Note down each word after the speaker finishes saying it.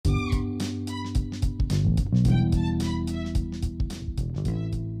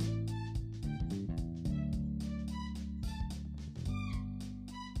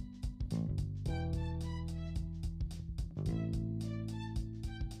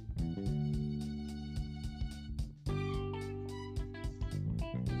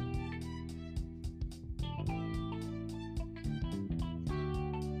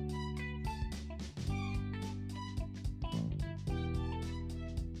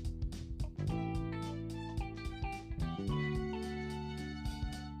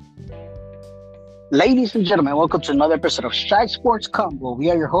Ladies and gentlemen, welcome to another episode of Shy Sports Combo.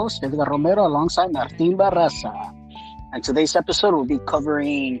 We are your hosts, Edgar Romero, alongside Martin Barraza. And today's episode will be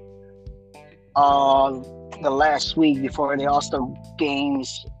covering uh, the last week before the All-Star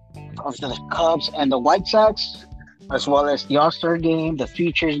games of the Cubs and the White Sox, as well as the All-Star game, the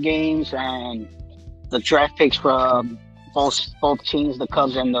Futures games, and the draft picks from both teams, the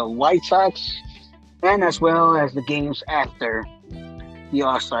Cubs and the White Sox, and as well as the games after the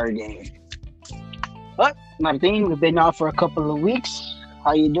All-Star game. But Martin, we've been off for a couple of weeks.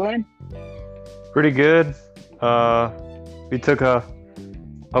 How you doing? Pretty good. We took a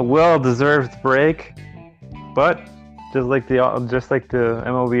well-deserved break, but just like the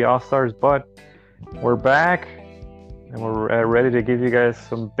MLB All Stars. But we're back, and we're ready to give you guys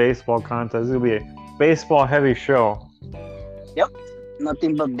some baseball content. This will be a baseball-heavy show. Yep,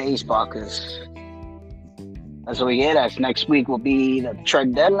 nothing but baseball, because that's what we get. As next week will be the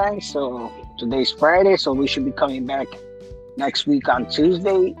trade deadline. So today's Friday, so we should be coming back next week on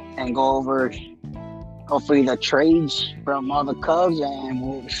Tuesday and go over hopefully the trades from all the Cubs, and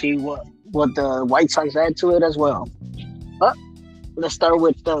we'll see what the White Sox add to it as well. But let's start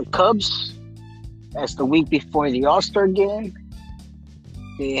with the Cubs. As the week before the All-Star game,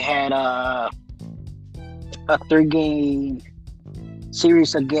 they had a 3-game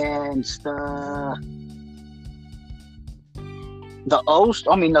series against the O's.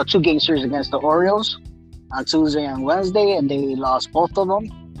 I mean, the 2-game series against the Orioles on Tuesday and Wednesday, and they lost both of them.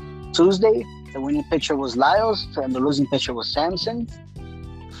 Tuesday, the winning pitcher was Lyles, and the losing pitcher was Sampson.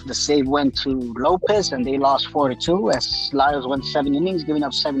 The save went to Lopez, and they lost 4-2 as Lyles went 7 innings, giving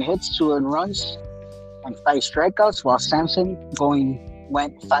up 7 hits, 2 earned runs, and 5 strikeouts, while Sampson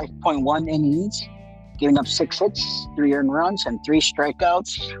went 5.1 innings, giving up 6 hits, 3 earned runs, and 3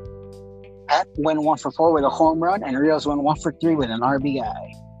 strikeouts. Pat went 1 for 4 with a home run, and Rios went 1 for 3 with an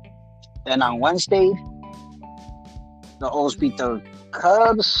RBI. Then on Wednesday, the O's beat the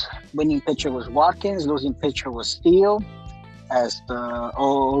Cubs. Winning pitcher was Watkins, losing pitcher was Steele, as the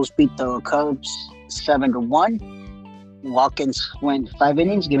O's beat the Cubs 7-1. Watkins went 5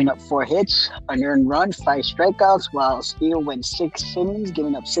 innings, giving up 4 hits, an earned run, 5 strikeouts, while Steele went 6 innings,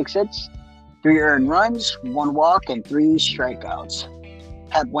 giving up 6 hits, 3 earned runs, 1 walk, and 3 strikeouts.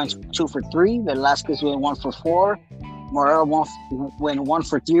 Pep went 2 for 3. Velasquez went 1 for 4. Morel went 1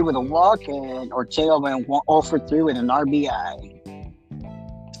 for 3 with a walk, and Ortega went 0 for 3 with an RBI.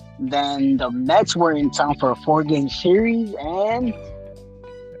 Then the Mets were in town for a 4-game series, and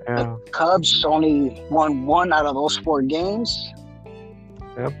the Cubs only won 1 out of those 4 games.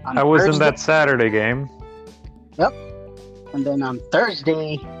 Yep, I was in that Saturday game. Yep, and then on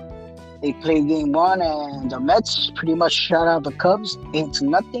Thursday, they played game 1, and the Mets pretty much shut out the Cubs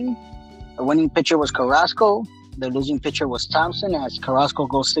 8-0. The winning pitcher was Carrasco. The losing pitcher was Thompson, as Carrasco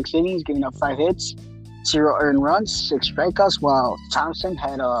goes 6 innings, giving up 5 hits, 0 earned runs, 6 strikeouts, while Thompson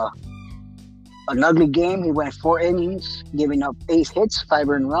had an ugly game. He went 4 innings, giving up 8 hits, 5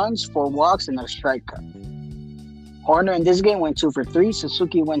 earned runs, 4 walks, and a strikeout. Horner in this game went 2 for 3.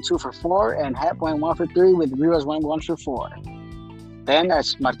 Suzuki went 2 for 4, and Happ went 1 for 3, with Rios went 1 for 4. Then,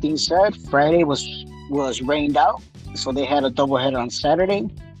 as Martin said, Friday was rained out, so they had a doubleheader on Saturday.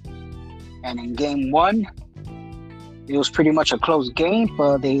 And in game 1, it was pretty much a close game,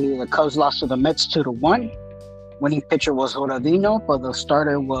 but the Cubs lost to the Mets 2-1. Winning pitcher was Ottavino, but the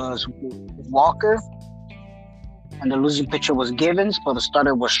starter was Walker. And the losing pitcher was Givens, but the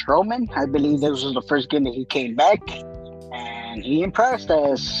starter was Stroman. I believe this was the first game that he came back, and he impressed,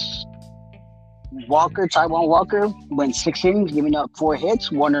 as Taiwan Walker, went 6 innings, giving up 4 hits,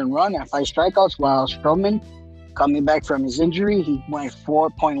 1 earned run, and 5 strikeouts, while Stroman, coming back from his injury, he went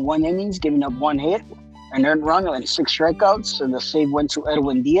 4.1 innings, giving up 1 hit, an earned run, and 6 strikeouts, and the save went to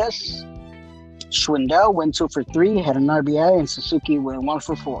Edwin Diaz. Schwindel went 2 for 3, had an RBI, and Suzuki went 1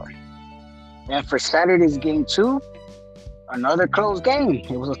 for 4. And for Saturday's game 2, another close game.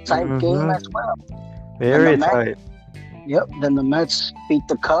 It was a tight game as well. Very tight. Yep. Then the Mets beat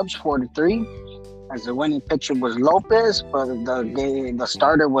the Cubs 4-3, as the winning pitcher was Lopez, but the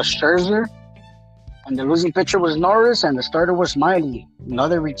starter was Scherzer, and the losing pitcher was Norris, and the starter was Miley,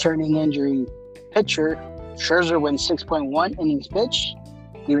 another returning injury pitcher. Scherzer went 6.1 innings pitched,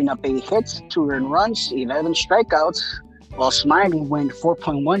 giving up 8 hits, 2 earned runs, 11 strikeouts, while Smiley went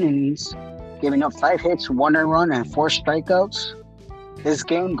 4.1 innings, giving up 5 hits, 1 earned run, and 4 strikeouts. This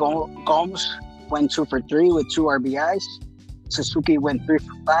game, Gomes went 2 for 3 with 2 RBIs. Suzuki went 3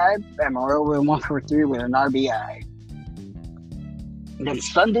 for 5, and Morel went 1 for 3 with an RBI. Then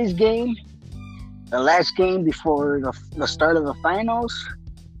Sunday's game, the last game before the start of the finals,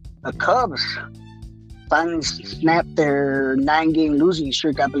 the Cubs finally snapped their 9-game losing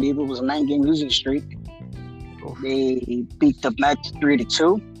streak. I believe it was a 9-game losing streak. They beat the Mets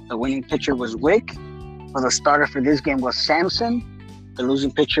 3-2. The winning pitcher was Wick. For the starter for this game was Sampson. The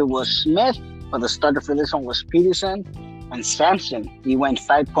losing pitcher was Smith. For the starter for this one was Peterson. And Sampson, he went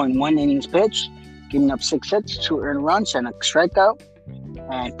 5.1 innings pitched, giving up 6 hits, 2 earned runs, and a strikeout.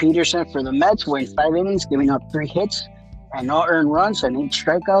 And Peterson for the Mets went 5 innings, giving up 3 hits and no earned runs and 8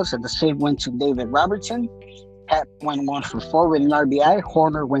 strikeouts. And the save went to David Robertson. Pat went 1 for 4 with an RBI.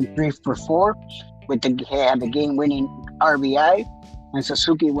 Horner went 3 for 4 with he had the game-winning RBI. And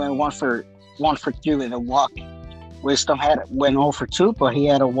Suzuki went 1 for 3 with a walk. Wisdom went 0 for 2, but he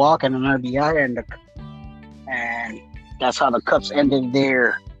had a walk and an RBI, and that's how the Cubs ended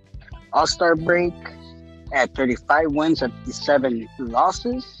their All-Star break at 35 wins and 57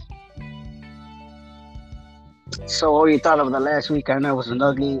 losses. So what you thought of the last week? I know it was an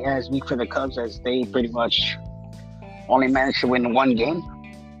ugly-ass week for the Cubs as they pretty much only managed to win 1 game.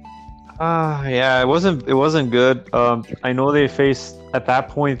 Yeah, it wasn't good. I know they faced, at that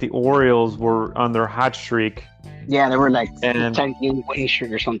point, the Orioles were on their hot streak. Yeah, they were like 10-game winning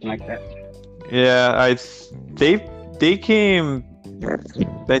streak or something like that. Yeah, they came.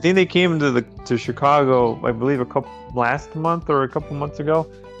 I think they came to Chicago, I believe, last month or a couple months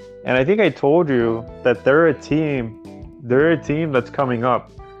ago, and I think I told you that they're a team. They're a team that's coming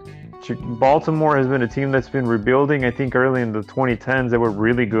up. Baltimore has been a team that's been rebuilding. I think early in the 2010s they were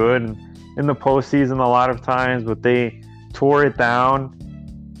really good in the postseason a lot of times, but they tore it down.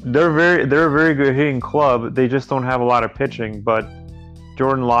 They're a very good hitting club. They just don't have a lot of pitching, but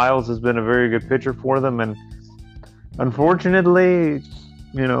Jordan Lyles has been a very good pitcher for them, and unfortunately,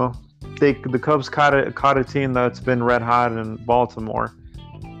 the Cubs caught a team that's been red hot in Baltimore.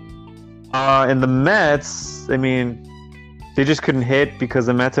 And the Mets, I mean, they just couldn't hit because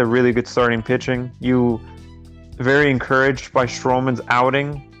the Mets have really good starting pitching. Very encouraged by Stroman's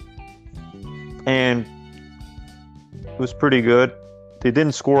outing, and it was pretty good. They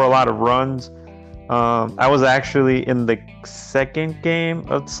didn't score a lot of runs. I was actually in the second game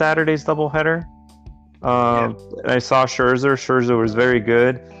of Saturday's doubleheader. I saw Scherzer. Scherzer was very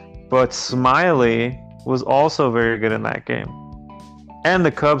good, but Smiley was also very good in that game. And the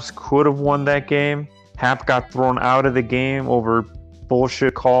Cubs could have won that game. Happ got thrown out of the game over a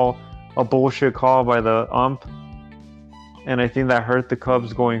bullshit call by the ump, and I think that hurt the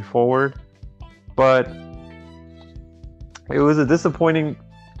Cubs going forward. But it was a disappointing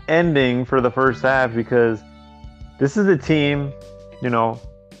ending for the first half because this is a team,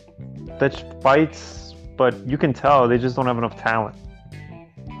 that fights, but you can tell they just don't have enough talent.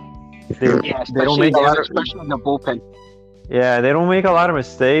 They don't make especially in the bullpen. Yeah, they don't make a lot of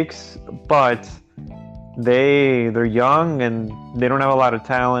mistakes, but they're young and they don't have a lot of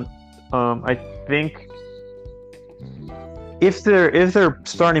talent. I think if their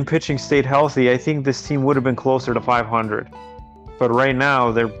starting pitching stayed healthy, I think this team would have been closer to 500. But right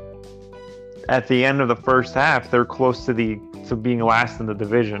now, they're at the end of the first half. They're close to being last in the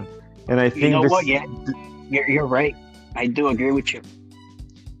division, and I think Yeah, you're right. I do agree with you.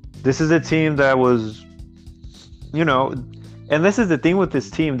 This is a team that was, and this is the thing with this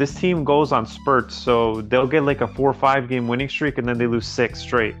team. This team goes on spurts, so they'll get like a 4 or 5 game winning streak, and then they lose 6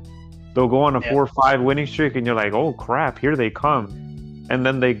 straight. They'll go on a 4 or 5 winning streak, and you're like, oh crap, here they come, and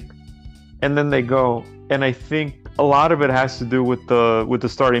then they go. And I think a lot of it has to do with the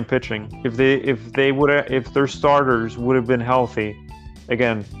starting pitching. If their starters would have been healthy,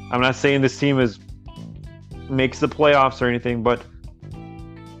 again, I'm not saying this team makes the playoffs or anything, but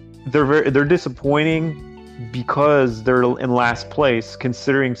they're disappointing because they're in last place,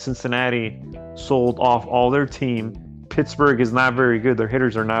 considering Cincinnati sold off all their team. Pittsburgh is not very good. Their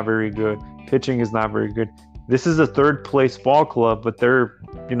hitters are not very good. Pitching is not very good. This is a 3rd place ball club, but they're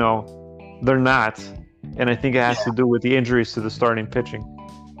not. And I think it has to do with the injuries to the starting pitching.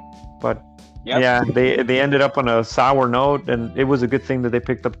 But yeah, they ended up on a sour note, and it was a good thing that they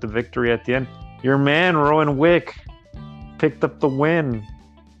picked up the victory at the end. Your man, Rowan Wick, picked up the win.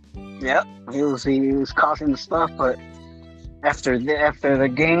 Yep, he was causing the stuff, but after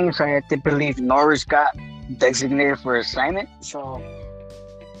the games, I had to believe Norris got designated for assignment. So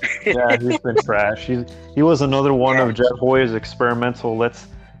yeah, he's been trash. He was another one of Jeff Hoyer's experimental. Let's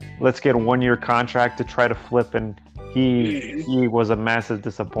get a 1-year contract to try to flip, and he was a massive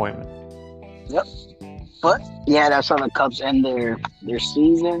disappointment. Yep, but yeah, that's how the Cubs end their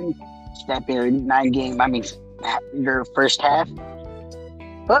season. That their 9-game, their first half.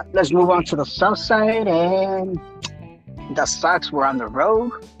 But let's move on to the South side, and the Sox were on the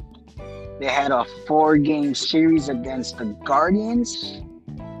road. They had a 4-game series against the Guardians,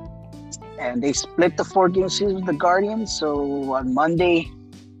 and they split the 4-game series with the Guardians. So on Monday,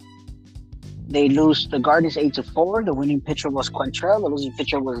 they lose the Guardians 8-4. The winning pitcher was Quantrill. The losing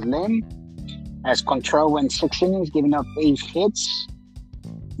pitcher was Lynn. As Quantrill went 6 innings, giving up 8 hits,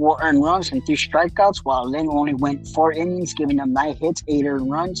 4 earned runs, and 3 strikeouts, while Lynn only went 4 innings, giving up 9 hits, 8 earned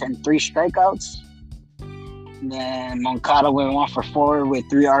runs, and 3 strikeouts. And then Moncada went 1-for-4 with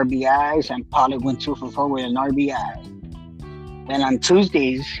 3 RBIs, and Pollock went 2-for-4 with an RBI. Then on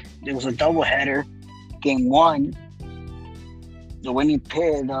Tuesdays, there was a doubleheader. Game 1, the winning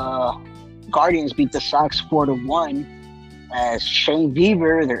pitch, Guardians beat the Sox 4-1 as Shane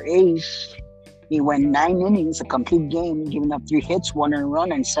Bieber, their ace, he went 9 innings, a complete game, giving up 3 hits, 1 earned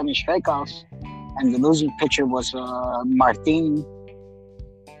run, and 7 strikeouts. And the losing pitcher was Martin.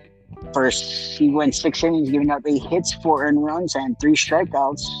 First, he went 6 innings, giving up 8 hits, 4 earned runs, and 3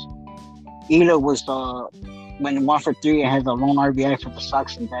 strikeouts. Elo was went 1-for-3 and had the lone RBI for the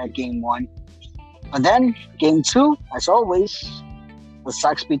Sox in that game 1. But then, game 2, as always, the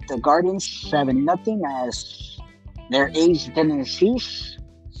Sox beat the Guardians 7-0 as their ace didn't cease.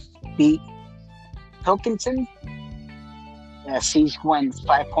 Beat Pilkington. Cease went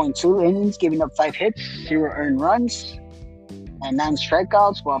 5.2 innings, giving up 5 hits, 0 earned runs, and 9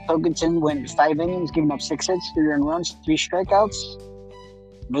 strikeouts, while Pilkington went 5 innings, giving up 6 hits, 3 earned runs, 3 strikeouts.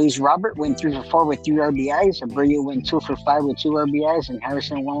 Luis Robert went 3-for-4 with 3 RBIs. Abreu went 2-for-5 with 2 RBIs, and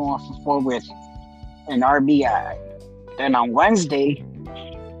Harrison went 1-for-4 with an RBI. Then on Wednesday,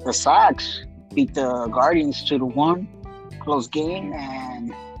 the Sox beat the Guardians 2-1, close game,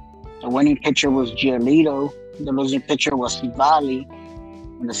 and the winning pitcher was Giolito. The losing pitcher was Civale.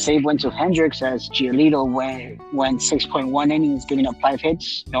 And the save went to Hendricks as Giolito went 6.1 innings, giving up 5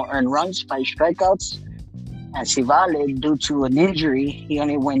 hits, no earned runs, 5 strikeouts. And Civale, due to an injury, he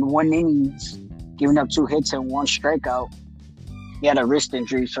only went 1 innings, giving up 2 hits and 1 strikeout. He had a wrist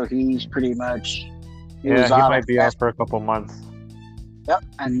injury, so he's pretty much... He might be out for a couple months. Yep,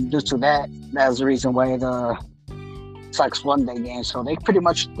 and due to that, that's the reason why the Sox won that game. So they pretty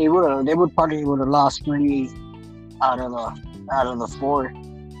much they would probably have lost 3 out of the 4.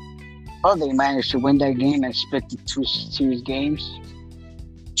 But they managed to win that game and split the 2 series games,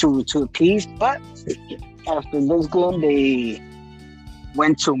 2 apiece. But after this game, they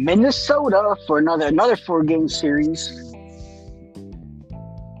went to Minnesota for another 4-game series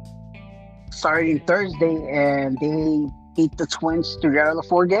starting Thursday, and they beat the Twins 3 out of the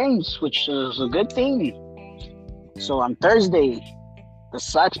 4 games, which is a good thing. So on Thursday, the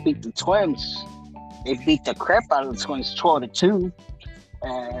Sox beat the Twins. They beat the crap out of the Twins 12-2,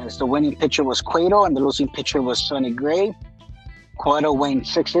 as the winning pitcher was Cueto and the losing pitcher was Sonny Gray. Cueto went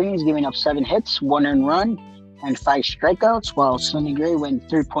 6 innings, giving up 7 hits, 1 earned run, and 5 strikeouts, while Sonny Gray went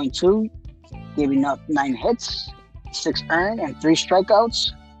 3.2, giving up 9 hits, 6 earned, and 3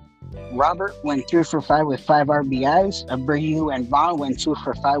 strikeouts. Robert went 3-for-5 with 5 RBIs. Abreu and Vaughn went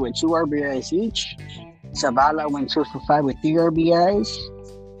 2-for-5 with 2 RBIs each. Zavala went 2-for-5 with 3 RBIs.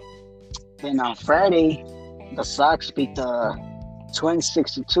 Then on Friday, the Sox beat the Twins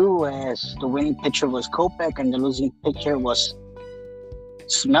 6-2 as the winning pitcher was Kopech and the losing pitcher was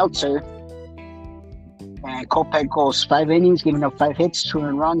Smeltzer. And Kopech goes 5 innings, giving up 5 hits, 2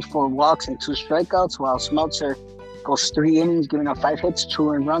 earned runs, 4 walks, and 2 strikeouts, while Smeltzer goes 3 innings, giving up 5 hits, 2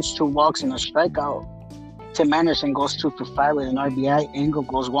 earned runs, 2 walks, and a strikeout. Tim Anderson goes 2-for-5 with an RBI. Engel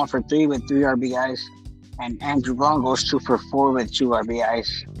goes 1-for-3 with 3 RBIs. And Andrew Vaughn goes 2-for-4 with 2 RBIs.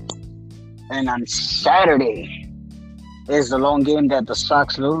 And on Saturday is the lone game that the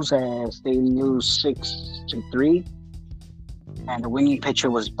Sox lose, as they lose 6-3. And the winning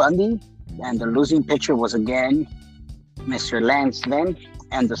pitcher was Bundy. And the losing pitcher was again Mr. Lance Lynn.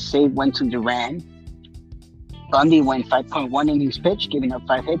 And the save went to Duran. Bundy went 5.1 innings pitched, giving up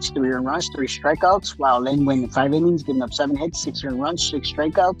 5 hits, 3 earned runs, 3 strikeouts, while Lynn went 5 innings, giving up 7 hits, 6 earned runs, 6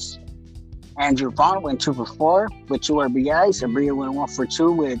 strikeouts. Andrew Vaughn went 2-for-4 with 2 RBIs. Abreu went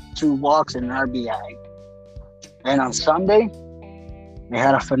 1-for-2 with 2 walks and an RBI. And on Sunday, they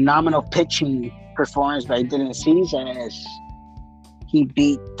had a phenomenal pitching performance by Dylan Cease as he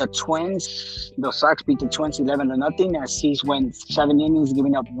beat the Twins. The Sox beat the Twins 11-0 as Cease went 7 innings,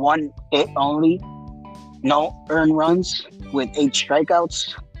 giving up 1 hit only. No earned runs with 8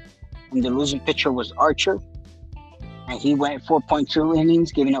 strikeouts. And the losing pitcher was Archer. And he went 4.2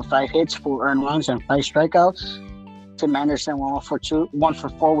 innings, giving up 5 hits, 4 earned runs, and 5 strikeouts. Tim Anderson went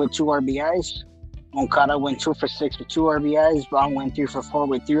 1-for-4 with 2 RBIs. Moncada went 2-for-6 with 2 RBIs. Vaughn went 3-for-4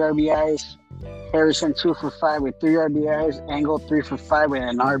 with 3 RBIs. Harrison 2-for-5 with 3 RBIs. Engel 3-for-5 with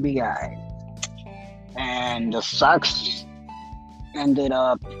an RBI. And the Sox ended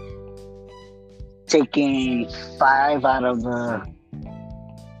up taking 5 out of the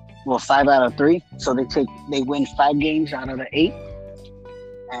Well, 5 out of 3. So they win 5 games out of the 8,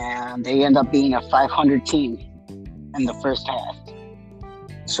 and they end up being a 500 team in the first half.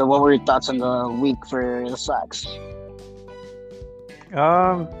 So, what were your thoughts on the week for the Sox?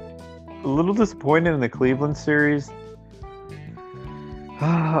 A little disappointed in the Cleveland series.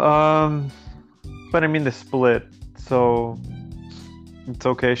 But I mean the split, so it's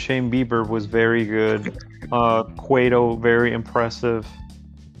okay. Shane Bieber was very good. Cueto very impressive.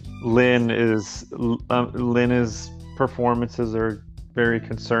 Lynn's performances are very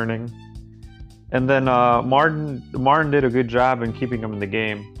concerning. And then Martin did a good job in keeping him in the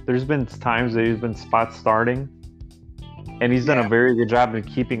game. There's been times that he's been spot starting, and he's done a very good job in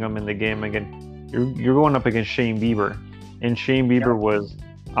keeping him in the game. Again, you're going up against Shane Bieber, and Shane Bieber was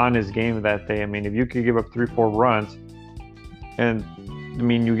on his game that day. I mean, if you could give up 3-4 runs, and I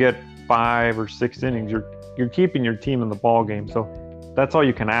mean you get 5 or 6 innings, you're keeping your team in the ball game. So that's all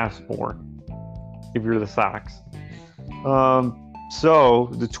you can ask for if you're the Sox. So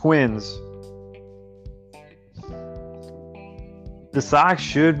the Twins. The Sox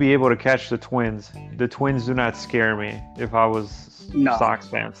should be able to catch the Twins. The Twins do not scare me if I was Sox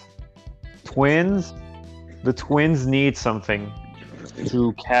fans. The Twins need something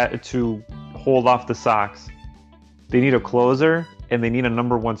to hold off the Sox. They need a closer and they need a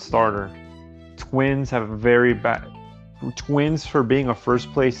number 1 starter. Twins have a very bad. Twins, for being a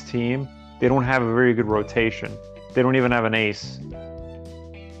first place team, they don't have a very good rotation. They don't even have an ace.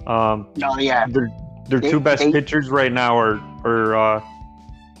 Their two best pitchers right now are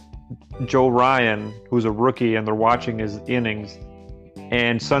Joe Ryan, who's a rookie, and they're watching his innings,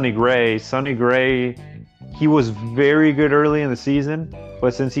 and Sonny Gray. Sonny Gray, he was very good early in the season,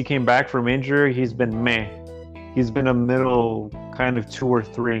 but since he came back from injury, he's been meh. He's been a middle kind of 2 or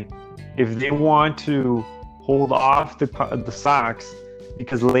 3. If they want to hold off the Sox,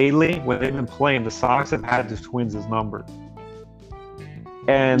 because lately when they've been playing, the Sox have had the Twins' number.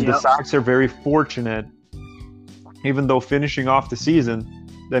 And the Sox are very fortunate, even though finishing off the season,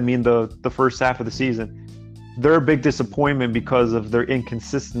 I mean the first half of the season, they're a big disappointment because of their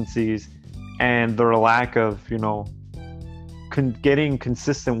inconsistencies and their lack of, getting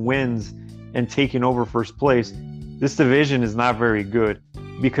consistent wins and taking over first place. This division is not very good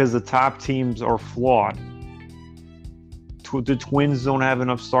because the top teams are flawed. The Twins don't have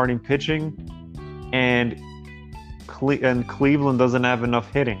enough starting pitching, and Cleveland doesn't have enough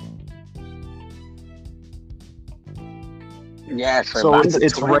hitting. Yeah, so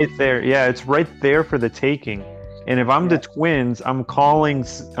it's right there. Yeah, it's right there for the taking. And if I'm the Twins, I'm calling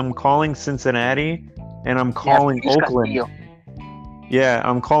Cincinnati, and I'm calling Oakland. Yeah,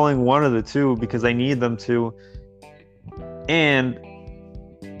 I'm calling one of the two because I need them to. And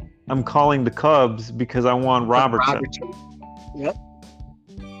I'm calling the Cubs because I want Robertson. Yep.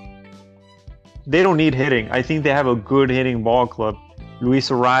 They don't need hitting. I think they have a good hitting ball club.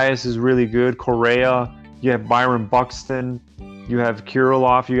 Luis Arias is really good. Correa. You have Byron Buxton. You have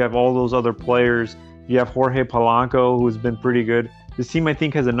Kirilloff. You have all those other players. You have Jorge Polanco, who's been pretty good. This team, I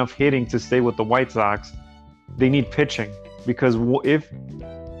think, has enough hitting to stay with the White Sox. They need pitching because if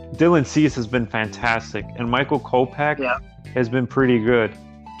Dylan Cease has been fantastic, and Michael Kopech has been pretty good.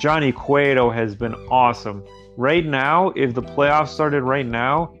 Johnny Cueto has been awesome. Right now, if the playoffs started right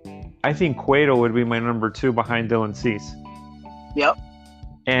now, I think Cueto would be my number 2 behind Dylan Cease. Yep.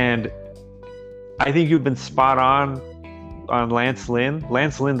 And I think you've been spot on Lance Lynn.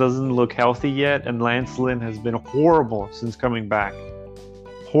 Lance Lynn doesn't look healthy yet, and Lance Lynn has been horrible since coming back.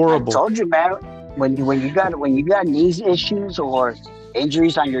 Horrible. I told you, man. When you got knees issues or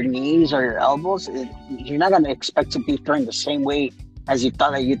injuries on your knees or your elbows, you're not gonna expect to be throwing the same way as you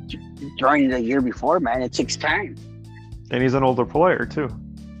thought that you throwing the year before, man. It takes time. And he's an older player too.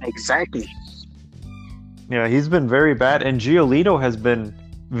 Exactly. Yeah, he's been very bad, and Giolito has been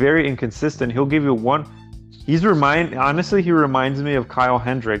very inconsistent. He'll give you one. Honestly, he reminds me of Kyle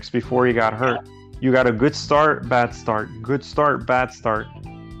Hendricks before he got hurt. You got a good start, bad start, good start, bad start.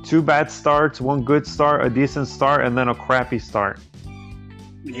 2 bad starts, 1 good start, a decent start, and then a crappy start.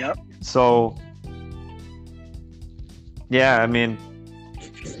 Yep. So, yeah, I mean,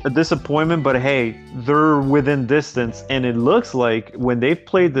 a disappointment, but hey, they're within distance, and it looks like when they've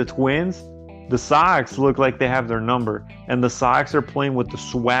played the Twins, the Sox look like they have their number, and the Sox are playing with the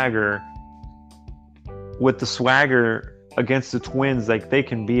swagger against the Twins, like they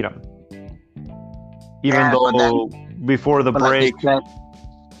can beat them. Even though before the break,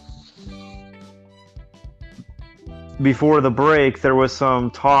 there was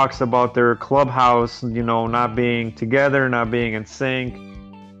some talks about their clubhouse, not being together, not being in sync.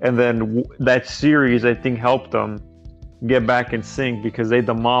 And then that series, I think, helped them get back in sync because they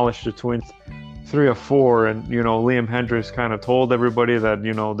demolished the Twins 3-4, and Liam Hendricks kind of told everybody that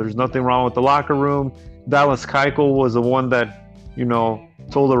there's nothing wrong with the locker room. Dallas Keuchel was the one that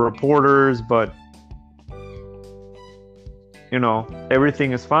told the reporters, but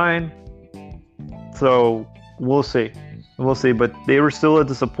everything is fine. So we'll see. But they were still a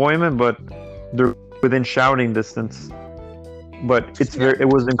disappointment, but they're within shouting distance. But it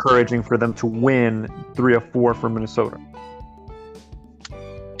was encouraging for them to win 3-4 for Minnesota.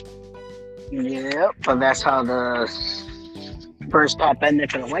 Yep, but that's how the first half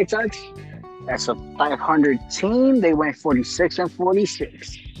ended for the White Sox. That's a 500 team. They went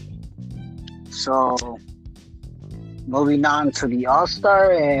 46-46. So moving on to the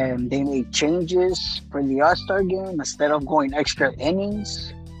All-Star, and they made changes for the All-Star game. Instead of going extra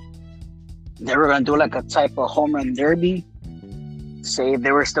innings, they were going to do like a type of home run derby. Say if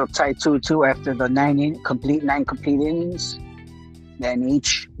they were still tied 2-2 after the 9 complete innings, then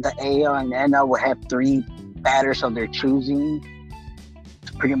the AL and the NL would have 3 batters of their choosing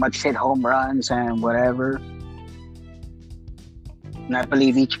to pretty much hit home runs and whatever. And I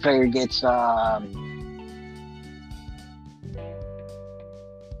believe each player gets 3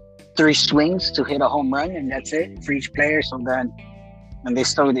 swings to hit a home run, and that's it for each player. So then, and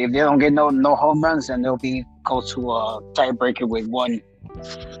if they don't get no home runs, then they'll go to a tiebreaker with one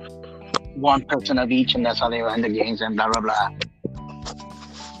person of each, and that's how they will end the games and blah blah blah.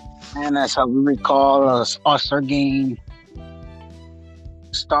 And that's how we recall All-Star game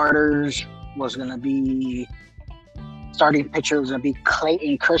starters was going to be starting pitcher was going to be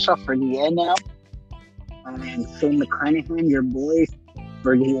Clayton Kershaw for the NL, and then Shane McClanahan, your boy,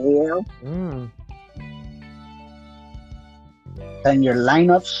 for the AL. And your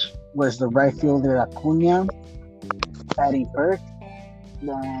lineups was the right fielder Acuna batting first,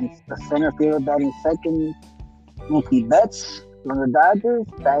 then the center fielder batting second, Mookie Betts from the Dodgers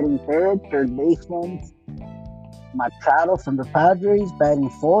batting third baseman Machado from the Padres batting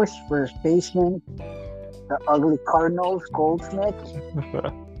fourth, first baseman the ugly Cardinals Goldschmidt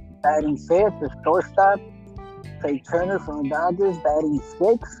batting fifth, the shortstop Trey Turner from the Dodgers batting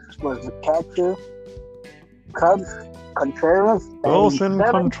sixth was the catcher Cubs Contreras. Wilson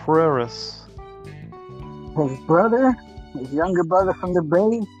Contreras. His younger brother from the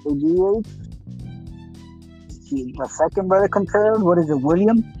Braves, the DH. The second brother Contreras, what is it,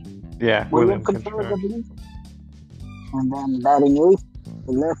 William? Yeah, William Contreras, I believe. And then batting eighth,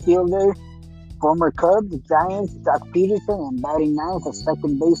 the left fielder, former Cub, the Giants, Jock Peterson, and batting ninth, the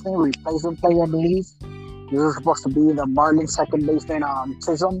second baseman, replacement player, I believe. He was supposed to be the Marlins second baseman,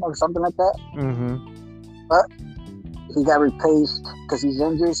 Chisholm or something like that. Mm-hmm. But he got replaced because he's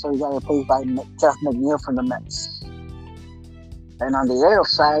injured, so he got replaced by Jeff McNeil from the Mets. And on the AL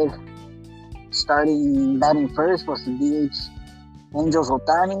side, batting first was the DH Angels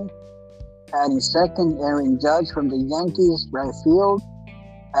Ohtani. Batting second, Aaron Judge from the Yankees, right field.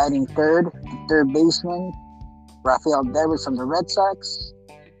 Batting third baseman, Rafael Devers from the Red Sox.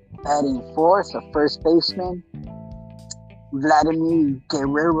 Batting fourth, the first baseman, Vladimir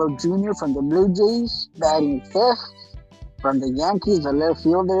Guerrero Jr. from the Blue Jays. Batting fifth, from the Yankees, the left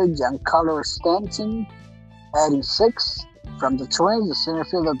fielder, Giancarlo Stanton. Batting sixth, from the Twins, the center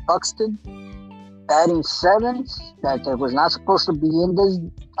fielder, Buxton. Batting seventh, that was not supposed to be in this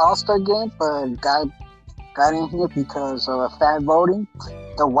All-Star game, but got in here because of fan voting,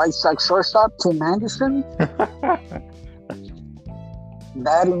 the White Sox shortstop, Tim Anderson.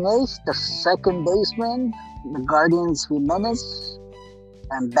 Batting eighth, the second baseman, the Guardians, Jimenez.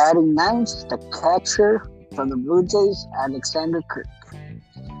 And batting ninth, the catcher from the Blue Jays, Alexander Kirk.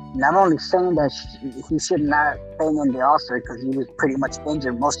 And I'm only saying that he should not be in the All-Star because he was pretty much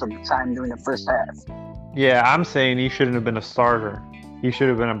injured most of the time during the first half. Yeah, I'm saying he shouldn't have been a starter. He should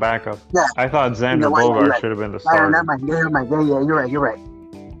have been a backup. Yeah. I thought Xander Bogart should have been the starter. You're right.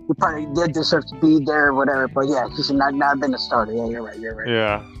 He probably did deserve to be there or whatever, but yeah, he should not have been a starter. Yeah, you're right.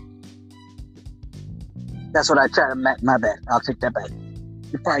 Yeah. That's what I tried to my bad. I'll take that back.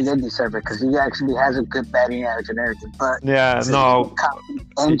 He probably did deserve it because he actually has a good batting average and everything. But yeah, no.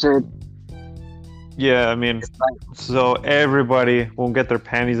 Injured. Yeah, I mean, so everybody will get their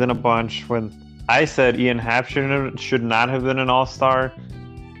panties in a bunch when I said Ian Happ should not have been an All-Star,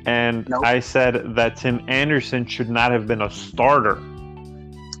 and nope. I said that Tim Anderson should not have been a starter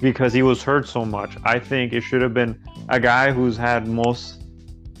because he was hurt so much. I think it should have been a guy who's had most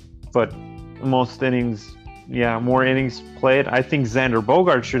innings. Yeah, more innings played. I think Xander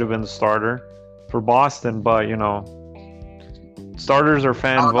Bogart should have been the starter for Boston, but starters are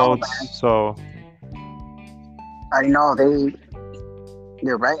fan votes, so I know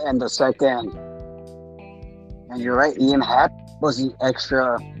you're right. And the second And you're right, Ian Happ was the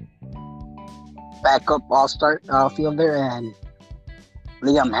extra backup all-star fielder, and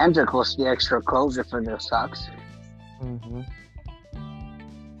Liam Hendrick was the extra closer for the Sox. Mm-hmm.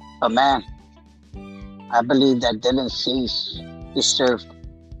 But man, I believe that Dylan Cease deserved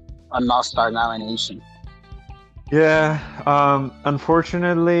an all-star nomination. Yeah.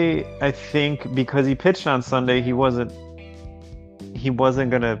 Unfortunately, I think because he pitched on Sunday, he wasn't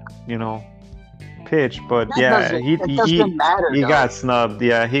gonna, pitch. But That yeah, doesn't. It doesn't matter he though. got snubbed.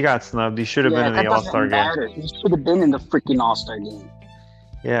 Yeah, he got snubbed. He should have been Yeah, in the that All-Star doesn't game. matter. He should have been in the freaking All-Star game.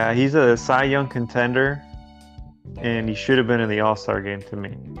 Yeah, he's a Cy Young contender, and he should have been in the All-Star game to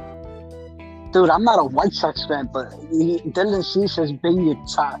me. Dude, I'm not a White Sox fan, but Dylan Cease has been the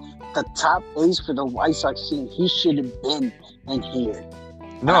top ace for the White Sox team. He should have been in here.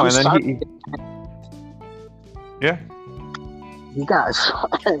 No, and then yeah. You guys,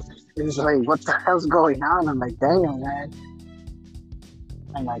 it's like, what the hell's going on? I'm like, damn, man.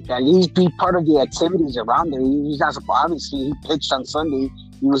 I'm like, at least be part of the activities around there. He's not supposed. Obviously, he pitched on Sunday.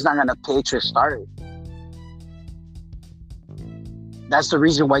 He was not gonna pitch or start. That's the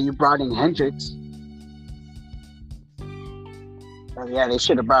reason why you brought in Hendricks. Yeah, they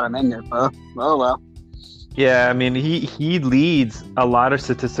should have brought him in there, but oh well. Yeah, I mean, he leads a lot of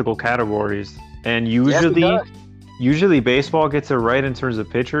statistical categories, and usually baseball gets it right in terms of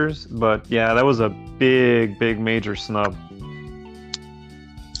pitchers, but yeah, that was a big major snub.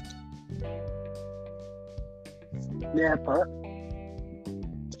 Yeah, but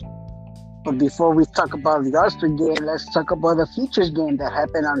before we talk about the All-Star game, let's talk about the Futures game that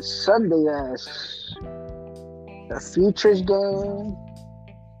happened on Sunday. The Futures game,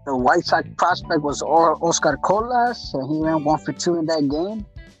 the White Sox prospect was Oscar Colas, and he ran 1 for 2 in that game.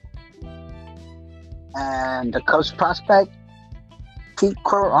 And the Cubs prospect, Pete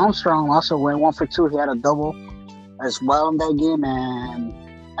Crow Armstrong, also went 1 for 2. He had a double as well in that game, and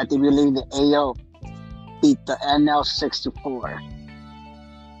I think we believe the AL beat the NL 6-4.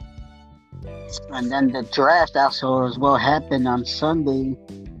 And then the draft also as well happened on Sunday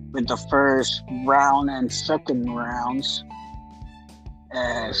with the first round and second rounds.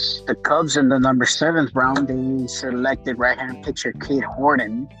 As the Cubs in the number 7th round, they selected right-hand pitcher Kate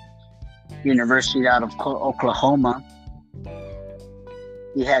Horton, University out of Oklahoma.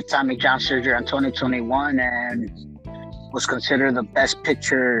 He had Tommy John surgery in 2021 and was considered the best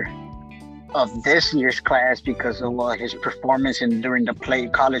pitcher of this year's class because of his performance during the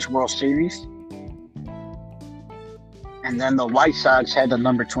College World Series. And then the White Sox had the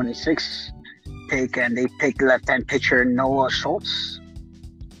number 26 pick, and they picked left-hand pitcher Noah Schultz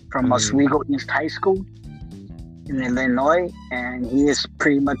from Oswego East High School in Illinois, and he is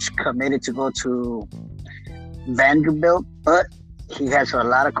pretty much committed to go to Vanderbilt, but he has a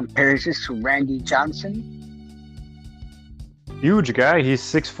lot of comparisons to Randy Johnson. Huge guy. He's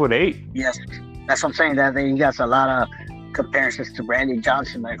 6'8". Yes, that's what I'm saying. That he has a lot of comparisons to Randy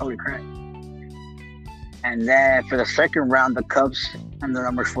Johnson. Like, holy crap. And then for the second round, the Cubs and the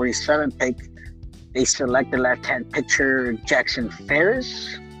number 47 pick, they selected left-hand pitcher Jackson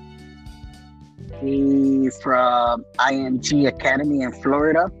Ferris. He from IMG Academy in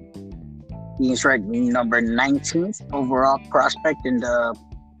Florida. He's ranked number 19th overall prospect in the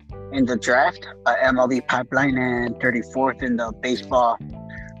draft, MLB Pipeline, and 34th in the Baseball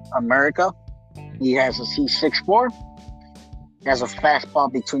America. He has a C6'4". He has a fastball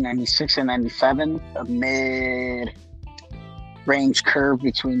between 96 and 97, a mid-range curve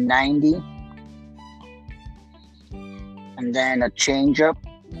between 90, and then a changeup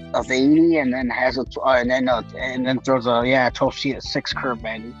of 80, and then has and then throws a 12-6 curve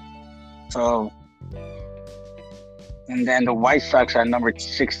value. So, and then the White Sox at number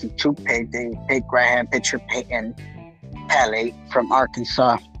 62 pick, they pick right-hand pitcher Peyton Palate from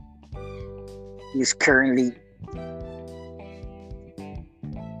Arkansas. He's currently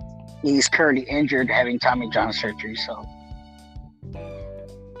injured, having Tommy John surgery. So,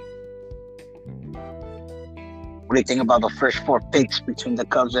 what do you think about the first 4 picks between the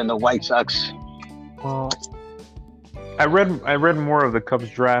Cubs and the White Sox? Well, I read more of the Cubs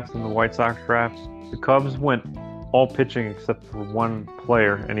draft than the White Sox draft. The Cubs went all pitching except for one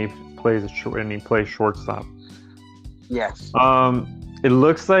player, and he plays shortstop. Yes. It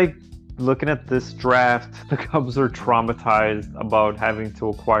looks like, looking at this draft, the Cubs are traumatized about having to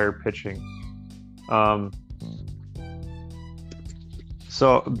acquire pitching.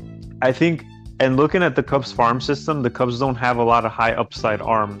 So I think, and looking at the Cubs farm system, the Cubs don't have a lot of high upside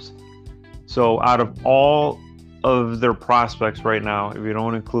arms. So out of all of their prospects right now, if you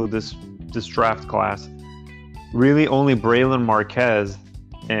don't include this draft class, really only Braylon Marquez,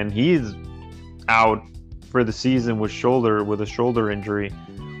 and he's out for the season with a shoulder injury.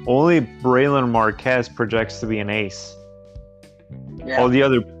 Only Braylon Marquez projects to be an ace. Yeah. All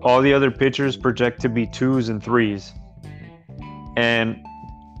the other pitchers project to be 2s and 3s. And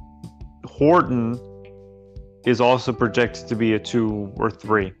Horton is also projected to be a 2 or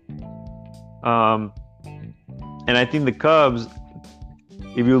 3. And I think the Cubs,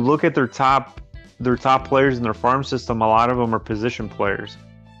 if you look at their top players in their farm system, a lot of them are position players.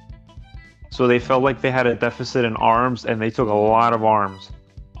 So they felt like they had a deficit in arms, and they took a lot of arms.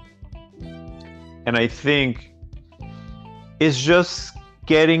 And I think it's just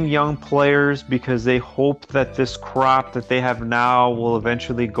getting young players because they hope that this crop that they have now will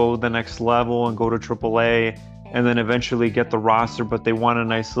eventually go the next level and go to AAA and then eventually get the roster, but they want a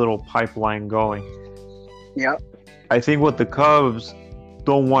nice little pipeline going. Yeah. I think what the Cubs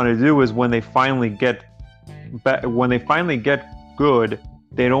don't want to do is when they finally get good,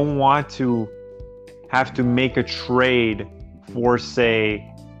 they don't want to have to make a trade for, say,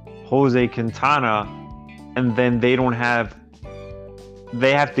 Jose Quintana, and then they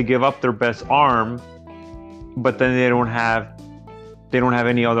have to give up their best arm, but then they don't have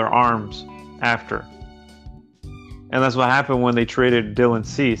any other arms after. And that's what happened when they traded Dylan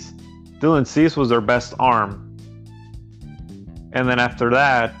Cease. Dylan Cease was their best arm. And then after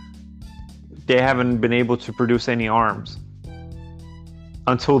that, they haven't been able to produce any arms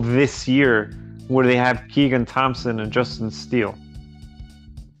until this year, where they have Keegan Thompson and Justin Steele.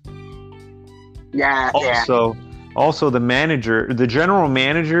 Yeah. Also the general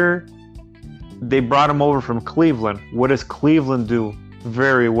manager, they brought him over from Cleveland. What does Cleveland do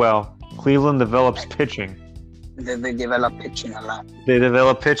very well? Cleveland develops pitching. They develop pitching a lot. They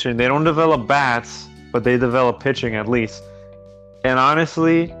develop pitching. They don't develop bats, but they develop pitching at least. And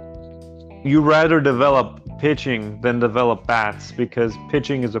honestly, you rather develop pitching than develop bats, because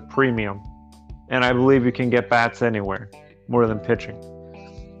pitching is a premium. And I believe you can get bats anywhere more than pitching.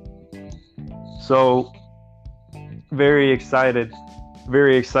 So, very excited,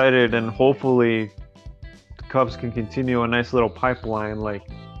 and hopefully the Cubs can continue a nice little pipeline like,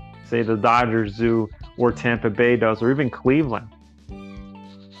 say, the Dodgers do, or Tampa Bay does, or even Cleveland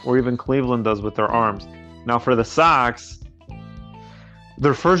does with their arms. Now for the Sox,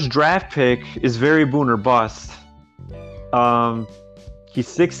 their first draft pick is very boom or bust. He's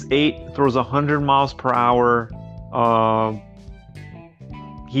 6'8", throws 100 miles per hour.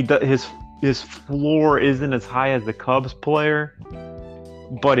 His floor isn't as high as the Cubs player,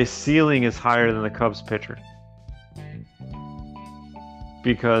 but his ceiling is higher than the Cubs pitcher.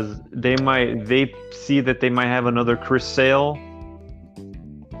 Because they see that they might have another Chris Sale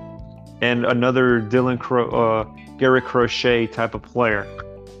and another Garrett Crochet type of player.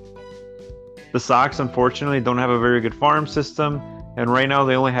 The Sox, unfortunately, don't have a very good farm system, and right now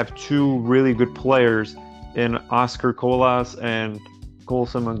they only have 2 really good players in Oscar Colas and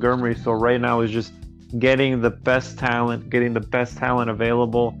Colson Montgomery. So right now is just getting the best talent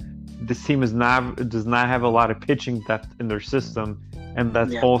available. This team does not have a lot of pitching depth in their system, and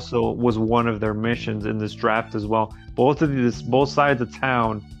that also was one of their missions in this draft as well. Both sides of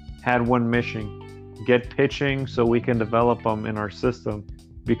town had one mission: get pitching so we can develop them in our system,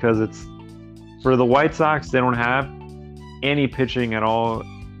 because it's for the White Sox, they don't have any pitching at all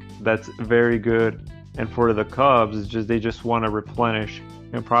that's very good, and for the Cubs, it's just they just want to replenish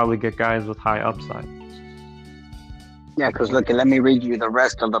and probably get guys with high upside. Yeah, because look, let me read you the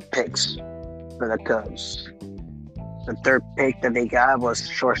rest of the picks for the Cubs. The third pick that they got was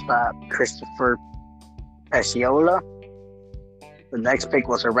shortstop Christopher Pasiola. The next pick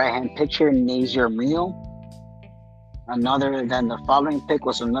was a right-hand pitcher, Nazir Meal. Then the following pick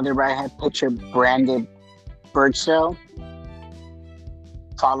was another right-hand pitcher, Brandon Birdsell.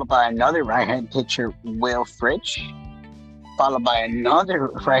 Followed by another right-hand pitcher, Will Fritsch. Followed by another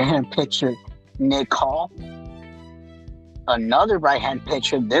right-hand pitcher, Nick Hall. Another right-hand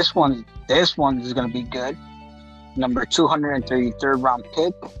pitcher. This one is going to be good. Number 233rd round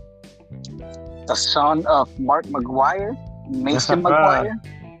pick. The son of Mark McGwire, Mason McGwire.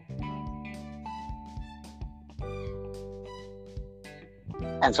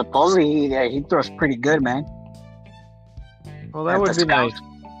 And supposedly he throws pretty good, man. Well, that would be nice.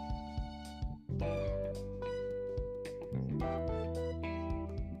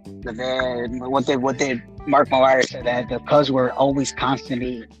 But then what Mark McGwire said that the Cubs were always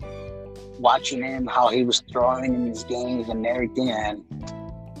constantly watching him, how he was throwing in his games and everything. And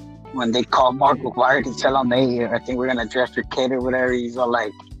when they called Mark McGwire to tell him, hey, I think we're gonna draft your kid or whatever, he's all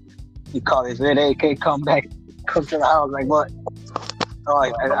like, he called his kid, hey, kid, come to the house. Like, what? Oh,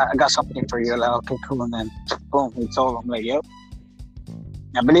 I got something for you. Like, okay, cool. And then boom, he told him, like, yep.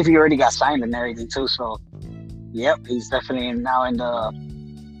 I believe he already got signed and everything too, so Yep, he's definitely now in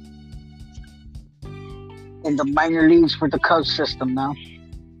the minor leagues for the Cubs system now.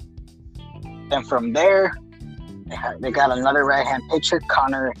 Then from there, they got another right-hand pitcher,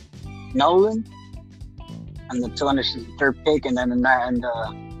 Connor Nolan, and the 263rd pick, and then in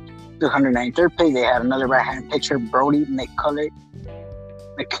the 293rd pick, they had another right-hand pitcher, Brody McCulloch.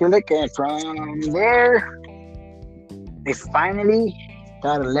 And from there, they finally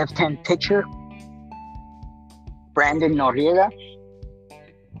got a left-hand pitcher, Brandon Noriega.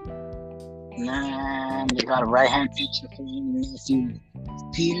 And then they got a right-hand pitcher for Matthew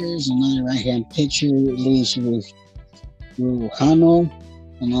Peters, another right-hand pitcher, Luis Rujano,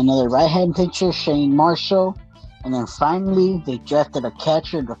 and another right-hand pitcher, Shane Marshall. And then finally, they drafted a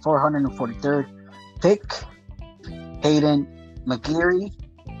catcher, the 443rd pick, Hayden McGeary.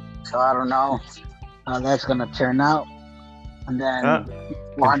 So I don't know how that's going to turn out. And then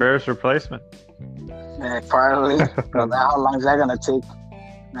Contreras replacement. Probably. How long is that going to take?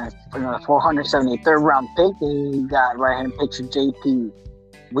 For the 473rd round pick, they got right-hand pitcher J.P.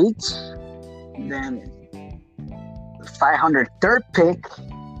 Weeks. Then the 503rd pick,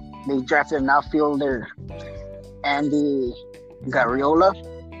 they drafted an outfielder, Andy Garriola.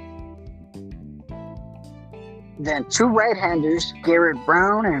 Then two right-handers, Garrett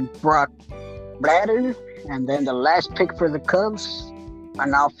Brown and Brock Blatter. And then the last pick for the Cubs,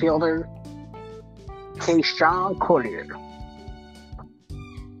 an outfielder, Keyshawn Collier.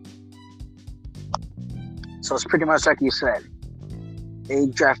 So it's pretty much like you said. They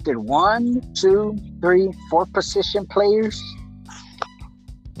drafted 1, 2, 3, 4 position players.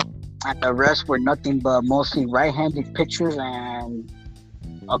 And the rest were nothing but mostly right-handed pitchers and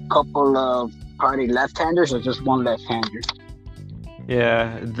a couple of probably left-handers or just one left-hander.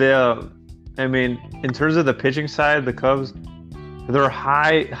 Yeah, in terms of the pitching side, the Cubs, their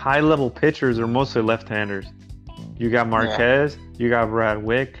high-level pitchers are mostly left-handers. You got Marquez, you got Brad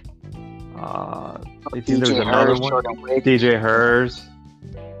Wick. I think there's another one. DJ Hers.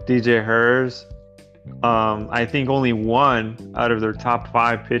 I think only one out of their top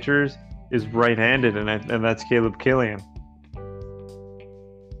 5 pitchers is right-handed, and that's Caleb Killian.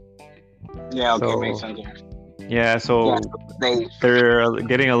 Yeah, okay, makes sense. Yeah, so they're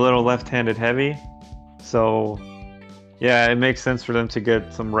getting a little left-handed heavy. So, yeah, it makes sense for them to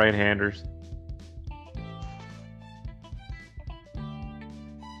get some right-handers.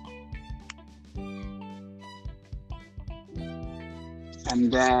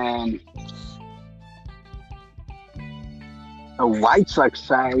 And then the White Sox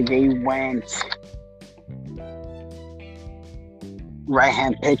side, they went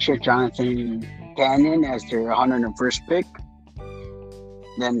right-hand pitcher Jonathan Cannon as their 101st pick.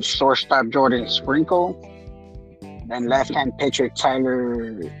 Then shortstop Jordan Sprinkle. Then left-hand pitcher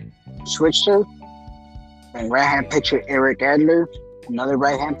Tyler Switzer. Then right-hand pitcher Eric Adler. Another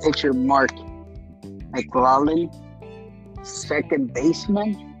right-hand pitcher Mark McLaughlin. Second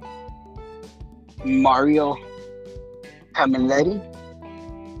baseman Mario Camilletti.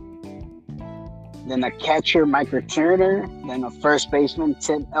 Then a catcher Michael Turner. Then a first baseman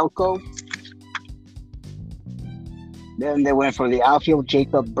Tim Elko. Then they went for the outfield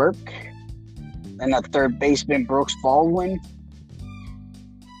Jacob Burke. Then a third baseman Brooks Baldwin.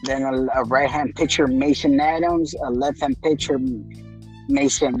 Then a right-hand pitcher Mason Adams. A left-hand pitcher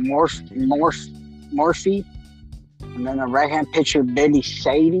Mason Morphy. And then a right-hand pitcher, Billy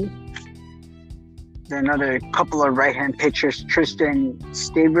Sadie. Then another couple of right-hand pitchers, Tristan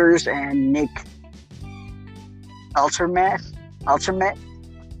Stivers and Nick Altermat.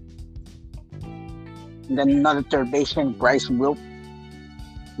 And then another third baseman, Bryce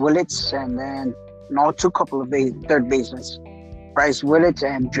Willits. And then couple of third basemen, Bryce Willits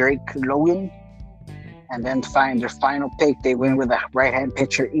and Drake Logan. And then find their final pick, they went with a right-hand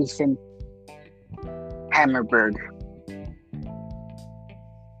pitcher, Ethan Hammerberg.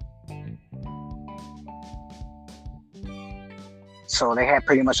 So they had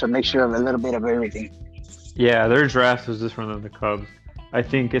pretty much a mixture of a little bit of everything. Yeah, their draft was different than the Cubs. I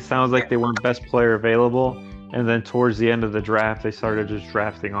think it sounds like they went best player available, and then towards the end of the draft, they started just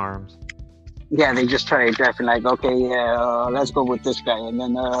drafting arms. Yeah, they just started drafting like, okay, let's go with this guy. And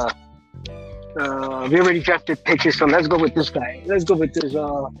then we already drafted pitchers, so let's go with this guy. Let's go with this.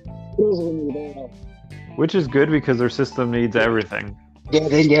 Which is good because their system needs everything.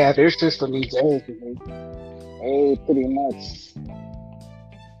 Yeah, their system needs everything. Hey, pretty much.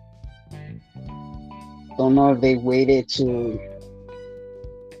 Don't know if they waited to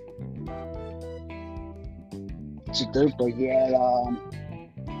do it, but yeah.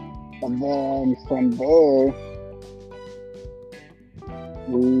 And then from there,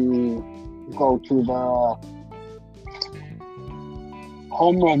 we go to the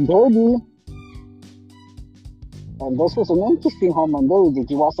home run derby. And this was an interesting home run derby.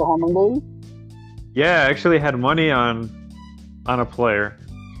 Did you watch the home run derby? Yeah, I actually had money on a player,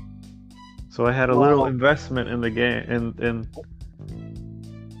 so I had a little investment in the game.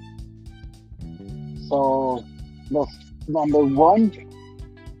 So the number one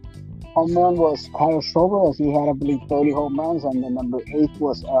home run was Kyle Schwarber, as he had, I believe, 30 home runs, and the number 8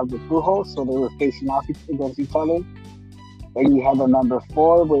 was Albert Pujols, so they were facing off against each other. Then you had the number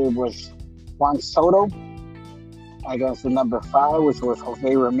 4, where it was Juan Soto against the number 5, which was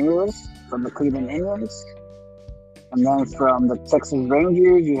Jose Ramirez from the Cleveland Indians. And then from the Texas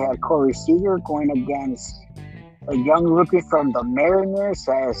Rangers, you had Corey Seager going against a young rookie from the Mariners,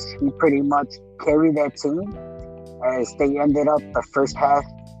 as he pretty much carried that team, as they ended up the first half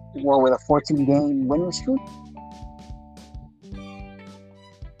with a 14-game winning streak.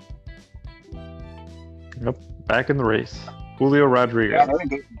 Yep, back in the race. Julio Rodriguez.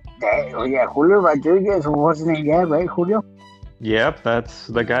 Julio Rodriguez wasn't it yet, right, Julio? Yep, that's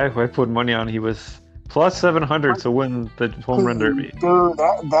the guy who I put money on. He was plus 700 to win the home run derby. Dude,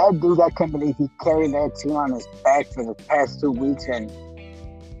 that dude, I can't believe he carried that team on his back for the past 2 weeks and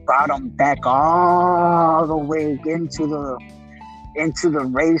brought them back all the way into the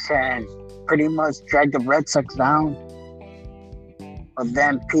race and pretty much dragged the Red Sox down. But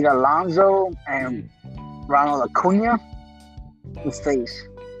then Pete Alonso and Ronald Acuna was faced.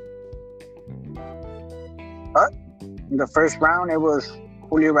 But in the first round, it was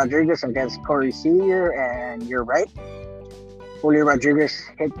Julio Rodriguez against Corey Seager, and you're right. Julio Rodriguez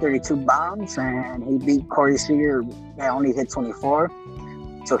hit 32 bombs, and he beat Corey Seager that only hit 24.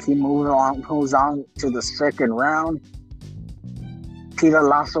 So he moves on to the second round. Pete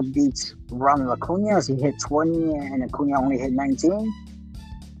Alonso beats Ronald Acuna, as he hit 20, and Acuna only hit 19.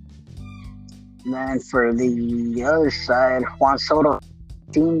 And then for the other side, Juan Soto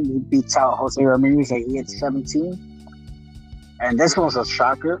team, he beats out Jose Ramirez, and he hit 17. And this was a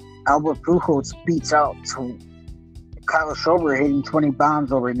shocker. Albert Pujols beats out to Kyle Schwarber, hitting 20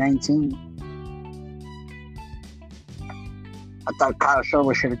 bombs over 19. I thought Kyle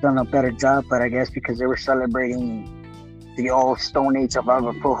Schwarber should have done a better job, but I guess because they were celebrating the old Stone Age of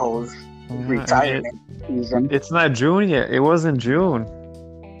Albert Pujols retirement season. It's not June yet. It wasn't June.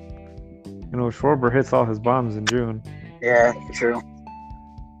 You know, Schwarber hits all his bombs in June. Yeah, true.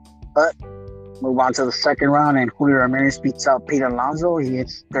 But move on to the second round, and Julio Ramirez beats out Pete Alonso. He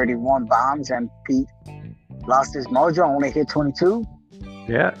hits 31 bombs, and Pete lost his mojo, only hit 22.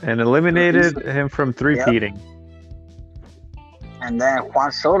 Yeah, and eliminated him from three-peating. Yep. And then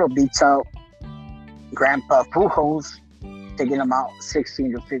Juan Soto beats out Grandpa Pujols, taking him out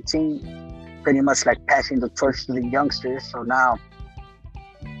 16 to 15, pretty much like passing the torch to the youngsters. So now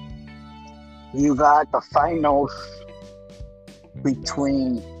you got the finals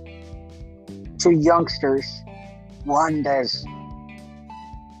between two youngsters, one that's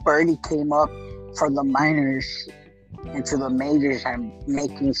barely came up from the minors into the majors and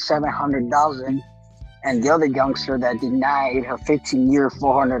making $700,000, and the other youngster that denied a 15-year,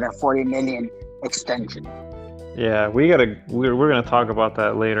 $440 million extension. Yeah, we're gonna talk about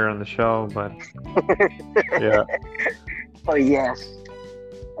that later on the show, but yeah. Oh yes,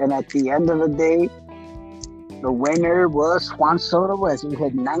 and at the end of the day, the winner was Juan Soto, as he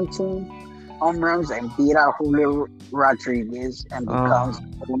hit 19 home runs and beat out Julio Rodriguez and becomes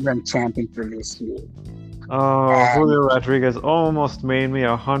home run champion for this year. Julio Rodriguez almost made me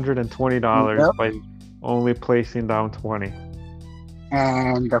 $120 by only placing down 20.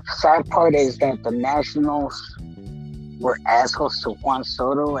 And the sad part is that the Nationals were assholes to Juan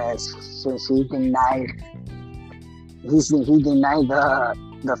Soto, since he denied the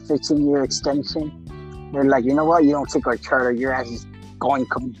 15-year extension. They're like, you know what? You don't take our charter. Your ass is going,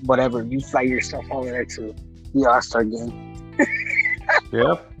 whatever. You fly yourself over there to the All-Star game.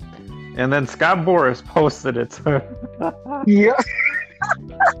 Yep. And then Scott Boras posted it. Yeah.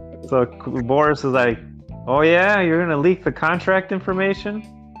 So Boras is like, oh yeah, you're going to leak the contract information?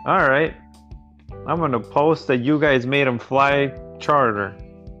 All right. I'm going to post that you guys made him fly charter.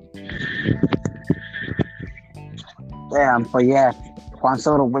 Damn, but yeah, Juan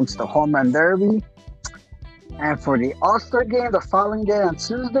Soto wins the home run derby. And for the All-Star game the following day on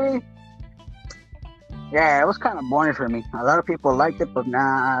Tuesday, yeah, it was kind of boring for me. A lot of people liked it, but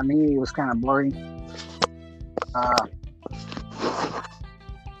me, it was kind of boring.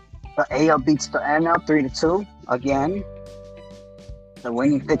 The AL beats the NL 3-2 again. The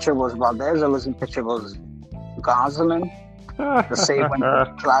winning pitcher was Valdez. The losing pitcher was Gonsolin. The save went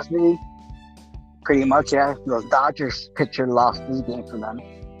to Crosby. Pretty much, yeah. The Dodgers pitcher lost this game for them.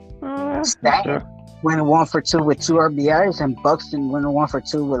 went 1 for 2 with 2 RBIs, and Buxton went 1 for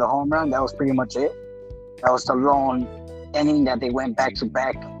 2 with a home run. That was pretty much it. That was the lone inning that they went back to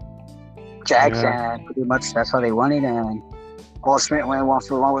back jacks, Yeah. and pretty much that's how they won it. And Goldschmidt went 1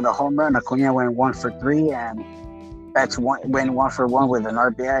 for 1 with a home run. Acuna went 1 for 3, and Betts went 1 for 1 with an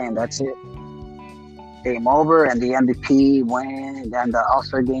RBI, and that's it. Game over, and the MVP went, and the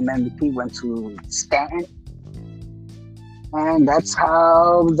All-Star Game MVP went to Stanton. And that's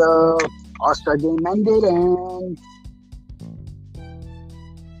how the All-Star Game ended, and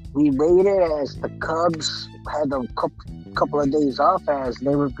we waited as the Cubs had a couple of days off as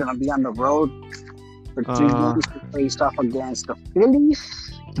they were going to be on the road for 3 games to face off against the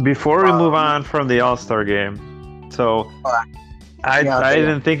Phillies. Before we move on from the All-Star game, so I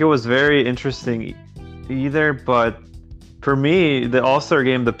didn't think it was very interesting either, but for me, the All-Star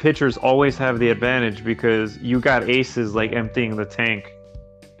game, the pitchers always have the advantage because you got aces like emptying the tank.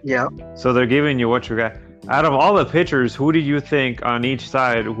 Yeah. So they're giving you what you got. Out of all the pitchers, who do you think on each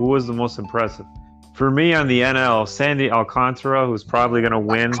side, who was the most impressive? For me on the NL, Sandy Alcantara, who's probably going to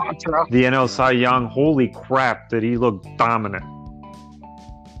win the NL Cy Young. Holy crap, did he look dominant.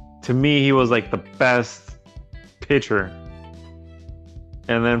 To me, he was like the best pitcher.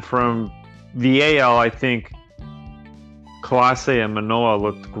 And then from the AL, I think Clase and Manoah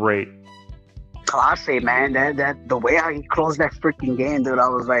looked great. Clase, man, that the way how he closed that freaking game, dude, I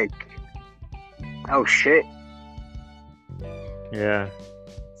was like, oh shit. Yeah.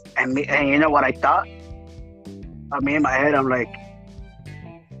 And you know what I thought? I mean, in my head, I'm like,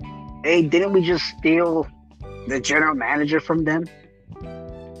 hey, didn't we just steal the general manager from them?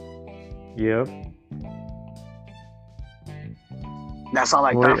 Yep. That's all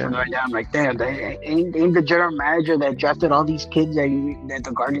I thought from right now. I'm like, damn, ain't the general manager that drafted all these kids that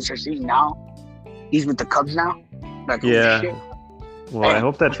the Guardians are seeing now? He's with the Cubs now? Like, yeah. Shit. Well, I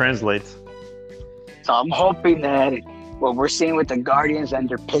hope that translates. So I'm hoping that what we're seeing with the Guardians and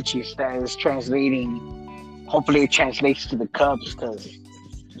their pitching staff is translating. Hopefully it translates to the Cubs, because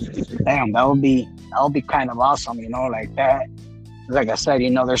damn, that would be kind of awesome, you know, like that. Like I said,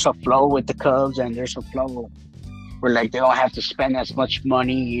 you know, there's a flow with the Cubs, and there's a flow where like they don't have to spend as much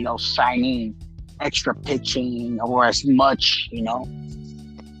money, you know, signing extra pitching or as much, you know.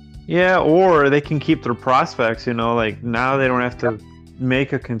 Yeah, or they can keep their prospects, you know, like now they don't have to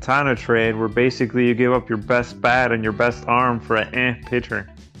make a Quintana trade where basically you give up your best bat and your best arm for an pitcher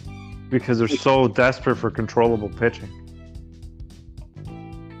because they're so desperate for controllable pitching.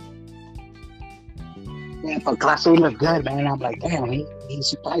 Yeah, but Clase looked good, man. I'm like, damn, he's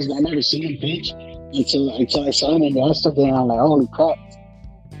surprised. I never seen him pitch until I saw him in the All-Star game. I'm like, holy crap.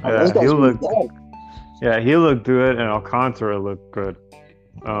 Yeah, he looked good, and Alcantara looked good.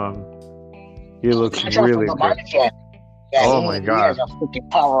 He looks really good. Yeah, oh my god! He has a freaking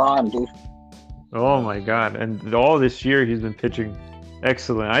power on, dude. Oh my god! And all this year he's been pitching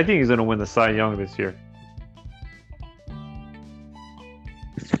excellent. I think he's gonna win the Cy Young this year.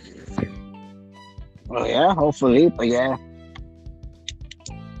 Well, yeah, hopefully, but yeah.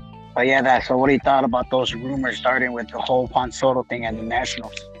 So what do you thought about those rumors starting with the whole Juan Soto thing and the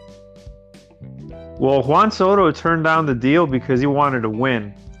Nationals? Well, Juan Soto turned down the deal because he wanted to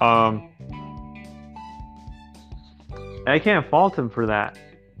win. I can't fault him for that.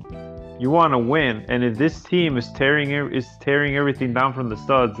 You want to win, and if this team is tearing everything down from the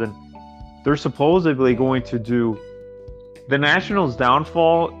studs, then they're supposedly going to do. The Nationals'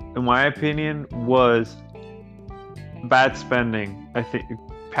 downfall, in my opinion, was bad spending. I think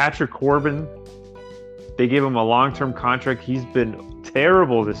Patrick Corbin, they gave him a long-term contract. He's been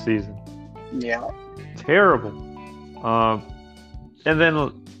terrible this season. Yeah. Terrible. And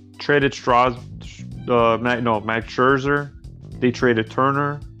then traded Max Scherzer. They traded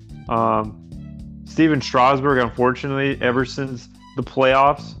Turner. Steven Strasburg, unfortunately, ever since the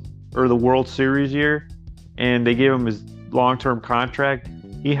playoffs or the World Series year, and they gave him his long-term contract,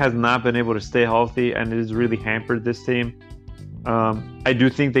 he has not been able to stay healthy, and it has really hampered this team. I do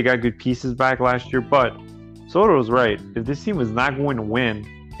think they got good pieces back last year, but Soto was right. If this team is not going to win,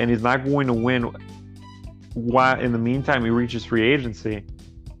 and he's not going to win while in the meantime he reaches free agency,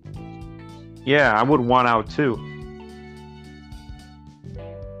 yeah, I would want out too.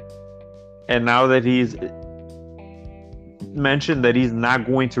 And now that he's mentioned that he's not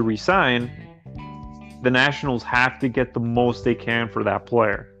going to resign, the Nationals have to get the most they can for that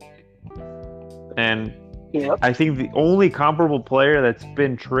player. And yep. I think the only comparable player that's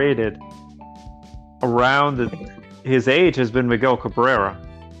been traded around his age has been Miguel Cabrera.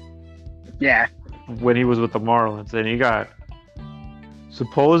 Yeah. When he was with the Marlins, and he got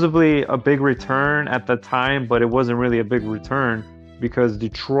supposedly a big return at the time, but it wasn't really a big return. because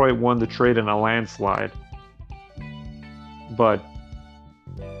Detroit won the trade in a landslide. But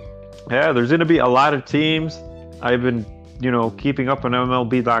yeah, there's going to be a lot of teams. I've been, keeping up on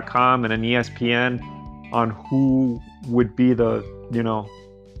MLB.com and an ESPN on who would be the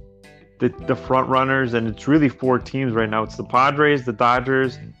front runners, and it's really 4 teams right now. It's the Padres, the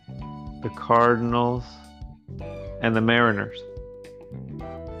Dodgers, the Cardinals, and the Mariners.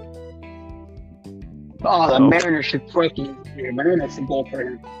 Oh, the Mariners should the Mariners should go for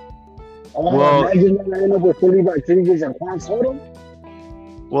him. Oh, well, imagine the lineup with Julio Rodriguez and Juan Soto.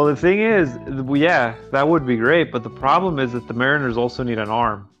 Well, the thing is, yeah, that would be great, but the problem is that the Mariners also need an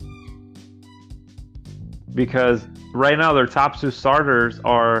arm. Because right now their top 2 starters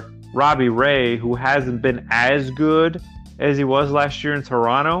are Robbie Ray, who hasn't been as good as he was last year in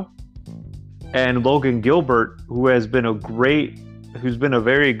Toronto, and Logan Gilbert, who's been a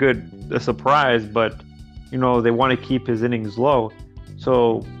very good surprise, but they want to keep his innings low.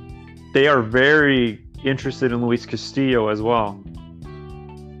 So they are very interested in Luis Castillo as well.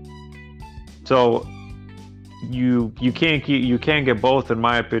 So you can't get both, in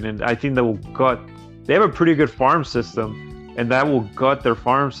my opinion. I think they have a pretty good farm system, and that will gut their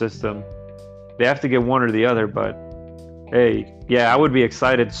farm system. They have to get one or the other, but hey, yeah, I would be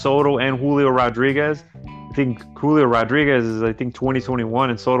excited. Soto and Julio Rodriguez. I think Julio Rodriguez is 2021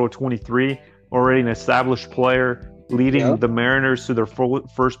 and Soto 23, already an established player, leading the Mariners to their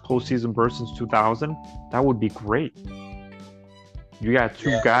first postseason berth since 2000. That would be great. You got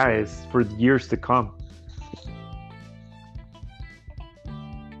 2 guys for years to come.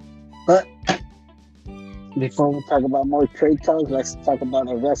 But before we talk about more trade talks, let's talk about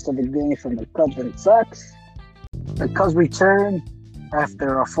the rest of the game from the Cubs and Sox. The Cubs return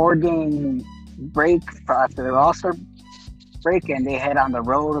after a 4-game break after their All-Star break, and they head on the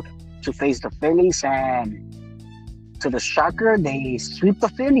road to face the Phillies, and to the shocker, they sweep the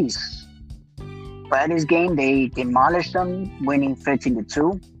Phillies. Friday's game, they demolished them, winning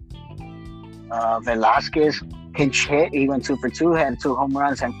 15-2. Velasquez pinch hit. He went 2 for 2, had 2 home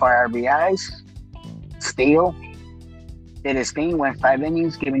runs and 5 RBIs. Steele did his thing, went 5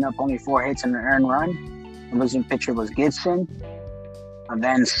 innings, giving up only 4 hits and an earned run. The losing pitcher was Gibson. And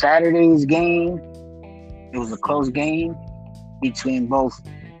then Saturday's game, it was a close game between both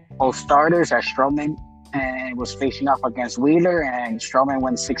starters, as Stroman and was facing off against Wheeler, and Stroman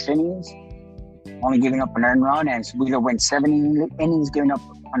went 6 innings, only giving up an earned run, and Wheeler went 7 innings, giving up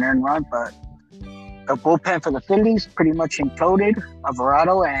an earned run. But the bullpen for the Phillies pretty much imploded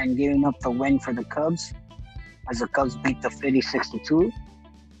Alvarado and giving up the win for the Cubs, as the Cubs beat the Phillies 6-2.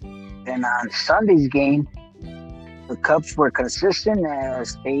 Then on Sunday's game, the Cubs were consistent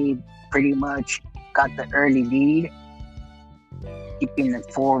as they pretty much got the early lead, keeping the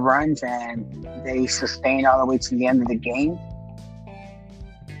 4 runs, and they sustained all the way to the end of the game.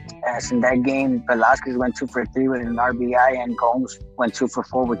 As in that game, Velasquez went 2 for 3 with an RBI, and Gomes went 2 for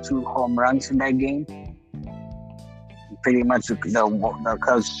 4 with 2 home runs in that game. Pretty much the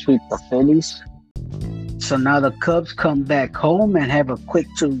Cubs sweep the Phillies. So now the Cubs come back home and have a quick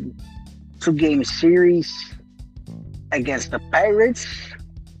two-game series against the Pirates.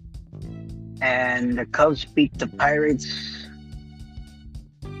 And the Cubs beat the Pirates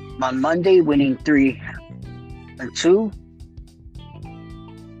on Monday, winning 3-2.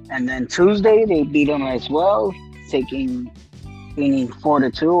 And then Tuesday, they beat them as well, winning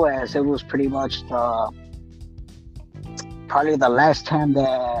 4-2, as it was pretty much probably the last time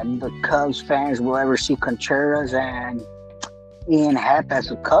that the Cubs fans will ever see Contreras and Ian Happ as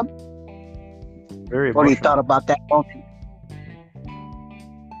a Cub. What do you thought about that moment?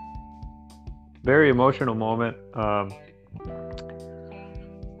 Very emotional moment.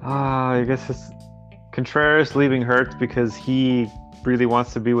 I guess it's Contreras leaving hurts because he really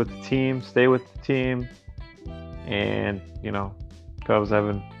wants to be with the team, stay with the team, and Cubs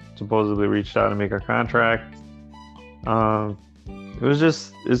haven't supposedly reached out to make a contract. It's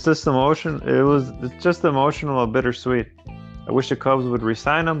just emotion. It's just emotional and bittersweet. I wish the Cubs would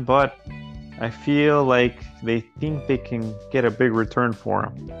re-sign him, but I feel like they think they can get a big return for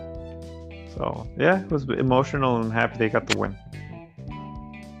him. So yeah, it was emotional and happy they got the win.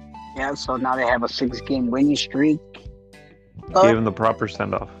 Yeah, so now they have a 6-game winning streak. Gave them the proper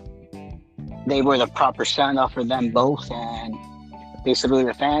send-off. They were the proper send-off for them both, and basically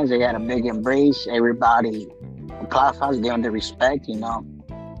the fans, they got a big embrace. Everybody applause, give them the respect,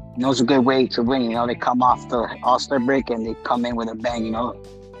 it's a good way to win. They come off the All-Star break and they come in with a bang,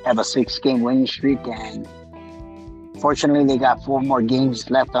 have a 6-game winning streak. And fortunately, they got 4 more games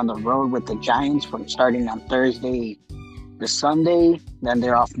left on the road with the Giants, from starting on Thursday to Sunday. Then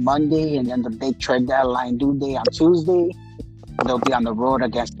they're off Monday, and then the big trade deadline due day on Tuesday. They'll be on the road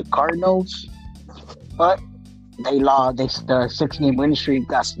against the Cardinals, but they lost. The 6-game winning streak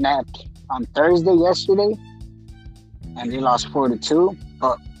got snapped on Thursday yesterday, and they lost 4-2.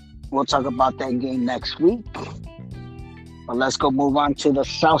 But we'll talk about that game next week. But let's go move on to the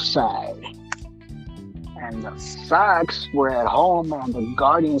South Side. And the Sox were at home, and the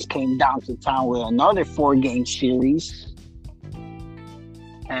Guardians came down to town with another 4-game series.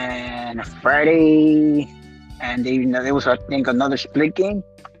 And Friday, and there was, I think, another split game.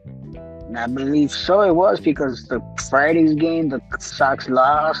 And I believe so it was, because the Friday's game, the Sox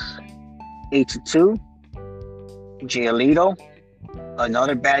lost 8-2. Giolito,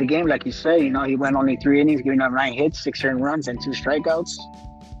 another bad game, like you said. He went only 3 innings, giving up 9 hits, 6 earned runs, and 2 strikeouts.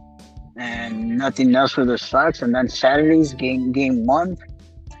 And nothing else for the Sox. And then Saturday's game 1,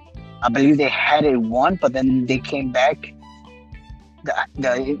 I believe they had it won, but then they came back.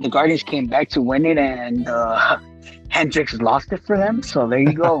 The Guardians came back to win it, and Hendricks lost it for them. So there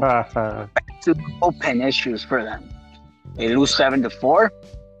you go. Back to bullpen issues for them. They lose 7-4.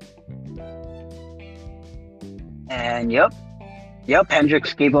 And yep,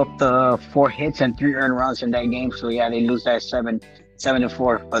 Hendricks gave up the 4 hits and 3 earned runs in that game. So yeah, they lose that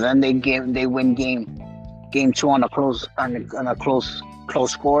 7-4. But then they win game 2 on a close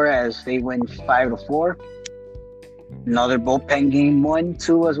score, as they win 5-4. Another bullpen game 1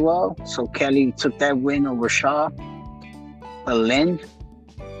 too as well. So Kelly took that win over Shaw. But Lynn,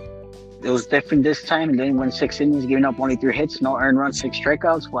 it was different this time. Lynn went 6 innings, giving up only 3 hits, no earned runs, 6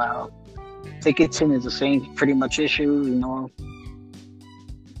 strikeouts. Wow. Dickinson is the same pretty much issue.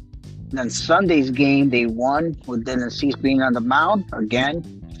 Then Sunday's game, they won with Dylan Cease being on the mound again.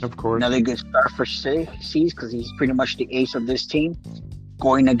 Of course. Another good start for Cease, because he's pretty much the ace of this team,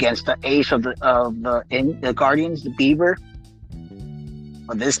 going against the ace of the Guardians, the Bieber.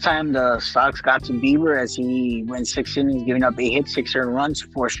 But this time the Sox got to Bieber, as he went 6 innings, giving up 8 hits, 6 earned runs,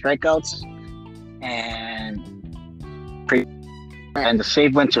 4 strikeouts, and the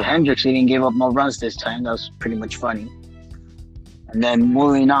save went to Hendricks. He didn't give up no runs this time. That was pretty much funny. And then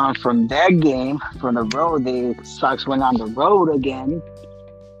moving on from that game, from the road, the Sox went on the road again.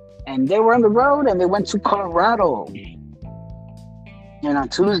 And they were on the road, and they went to Colorado. And on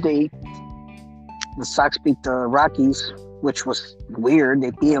Tuesday, the Sox beat the Rockies, which was weird.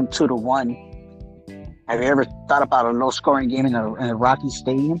 They beat them 2-1. Have you ever thought about a low-scoring game in a Rockies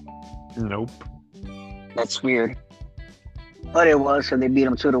stadium? Nope. That's weird. But it was, so they beat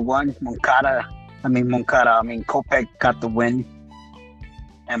them 2-1. Kopech got the win.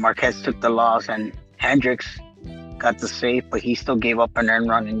 And Marquez took the loss, and Hendricks got the save, but he still gave up an earned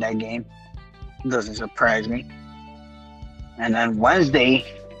run in that game. Doesn't surprise me. And then Wednesday,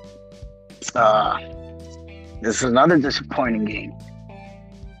 this was another disappointing game.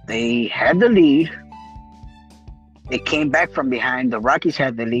 They had the lead. They came back from behind. The Rockies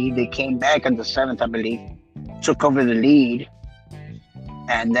had the lead. They came back in the 7th, I believe, took over the lead.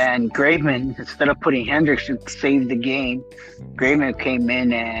 And then Graveman, instead of putting Hendricks to save the game, Graveman came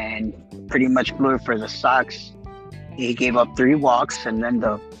in and pretty much blew it for the Sox. He gave up 3 walks, and then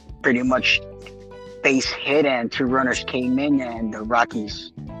the pretty much base hit and 2 runners came in, and the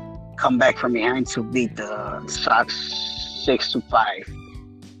Rockies come back from behind to beat the Sox 6-5.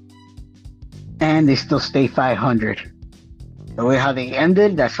 And they still stay 500. The way how they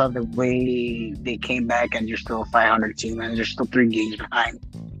ended, that's how the way they came back, and they're still a 500 team, and they're still 3 games behind.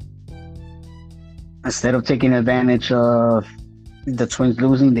 Instead of taking advantage of the Twins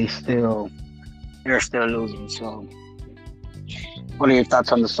losing, they're still losing. So, what are your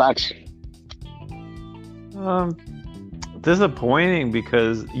thoughts on the Sox? Disappointing,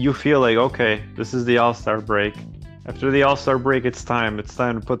 because you feel like, okay, this is the All-Star break. After the All-Star break, it's time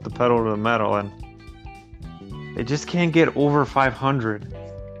to put the pedal to the metal, and they just can't get over 500.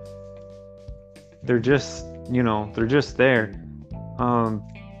 They're just there.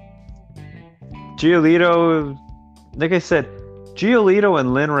 Giolito, like I said, Giolito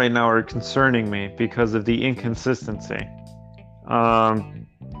and Lynn right now are concerning me because of the inconsistency. And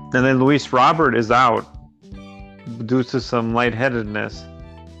then Luis Robert is out due to some lightheadedness.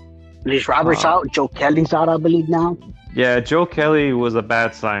 Luis Robert's out. Joe Kelly's out, I believe, now. Yeah, Joe Kelly was a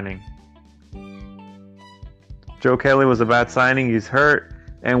bad signing. He's hurt,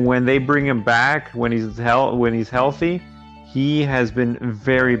 and when they bring him back, when he's healthy, he has been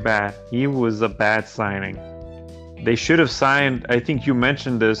very bad. He was a bad signing. They should have signed. I think you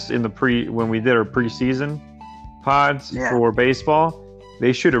mentioned this in when we did our preseason pods for baseball.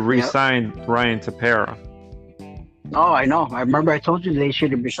 They should have re-signed Ryan Tepera. Oh, I know. I remember I told you they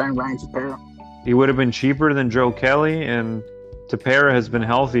should have re-signed Ryan Tepera. He would have been cheaper than Joe Kelly, and Tepera has been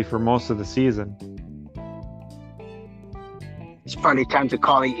healthy for most of the season. It's probably time to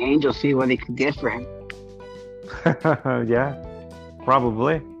call the Angels, see what they could get for him. Yeah,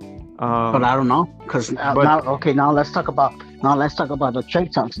 probably. But I don't know, because But now let's talk about the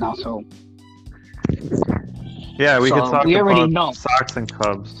Trade Sox now. So yeah, we could talk we already about know. Sox and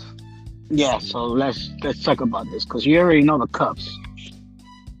Cubs. Yeah, so let's talk about this because you already know the Cubs.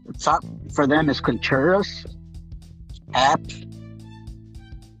 The top for them is Contreras, App,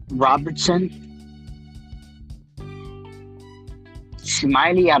 Robertson,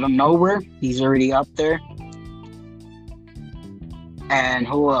 Smiley out of nowhere. He's already up there. And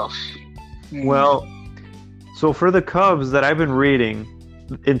who else? Well, so for the Cubs that I've been reading,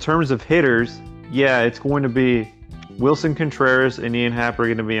 in terms of hitters, yeah, it's going to be Wilson Contreras and Ian Happ are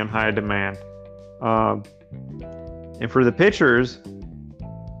going to be on high demand. And for the pitchers,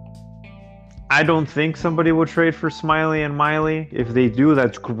 I don't think somebody will trade for Smiley and Miley. If they do,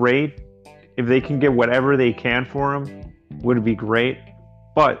 that's great. If they can get whatever they can for him, would be great.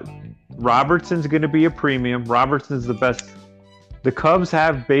 But Robertson's going to be a premium. Robertson's the best. The Cubs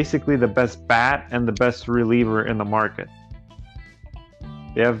have basically the best bat and the best reliever in the market.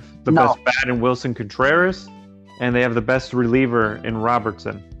 They have the best bat in Wilson Contreras, and they have the best reliever in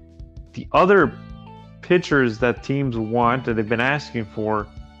Robertson. The other pitchers that teams want and they've been asking for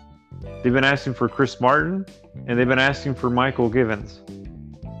Chris Martin, and they've been asking for Michael Givens.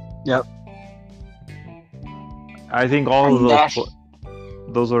 Yep. I think all of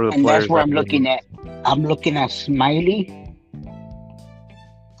those are the and players. that's where I'm looking at. I'm looking at Smiley,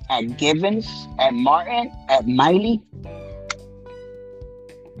 at Givens, at Martin, at Miley,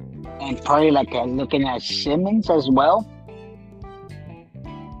 and probably looking at Simmons as well.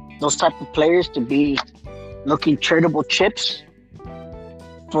 Those type of players to be looking tradable chips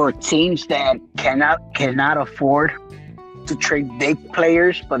for teams that cannot afford to trade big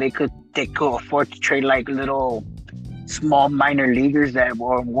players, but they could afford to trade like little small minor leaguers that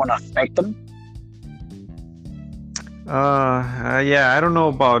won't affect them. I don't know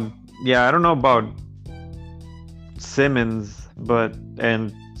about Simmons,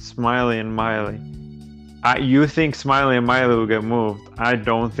 and Smiley and Miley. You think Smiley and Miley will get moved? I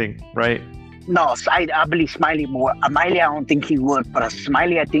don't think, right? No, I believe Smiley more. Miley, I don't think he would, but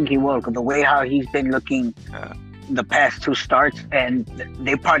Smiley, I think he will, because the way how he's been looking the past two starts, and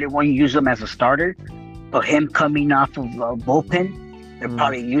they probably won't use him as a starter, but him coming off of bullpen, they'll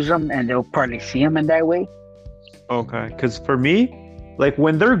probably use him, and they'll probably see him in that way. Okay, because for me, like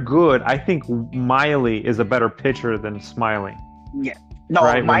when they're good, I think Miley is a better pitcher than Smiley. Yeah. No,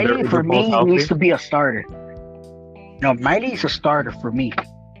 right? Miley for me needs to be a starter. No, Miley's a starter for me.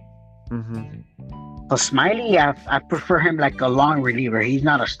 Mm-hmm. But Smiley, I prefer him like a long reliever. He's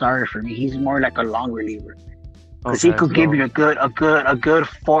not a starter for me. He's more like a long reliever. Because he could give you a good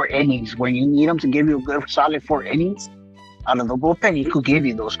 4 innings. When you need him to give you a good solid 4 innings out of the bullpen, he could give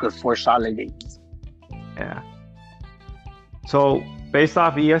you those good 4 solid innings. Yeah. So based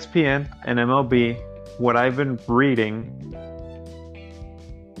off ESPN and MLB, what I've been reading,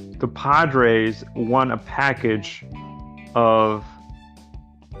 the Padres won a package of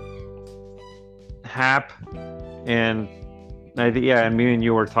Happ and and me and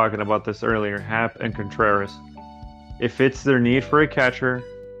you were talking about this earlier, Happ and Contreras. It fits their need for a catcher,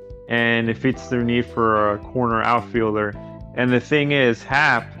 and it fits their need for a corner outfielder. And the thing is,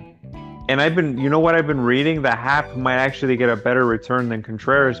 Happ, and you know what I've been reading? That Happ might actually get a better return than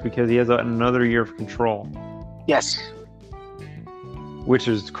Contreras because he has another year of control. Yes. Which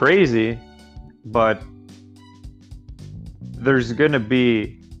is crazy, but there's going to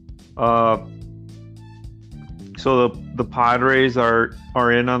be... So the Padres are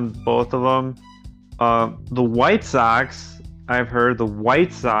in on both of them. The White Sox, I've heard the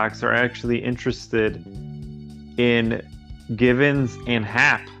White Sox are actually interested in Givens and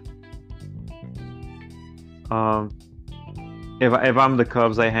Happ. If I'm the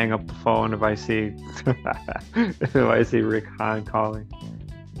Cubs, I hang up the phone if I see Rick Hahn calling.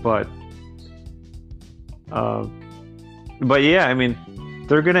 But yeah, I mean,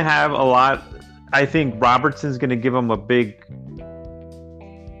 they're gonna have a lot. I think Robertson's gonna give them a big.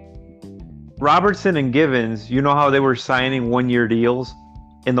 Robertson and Givens, you know how they were signing 1-year deals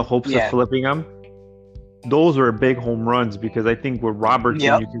in the hopes of flipping them? Those are big home runs because I think with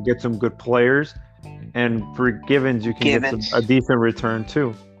Robertson you can get some good players, and for Givens you can get a decent return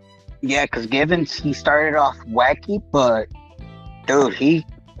too. Yeah, because Givens, he started off wacky, but dude, he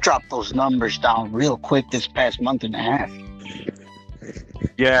dropped those numbers down real quick this past month and a half.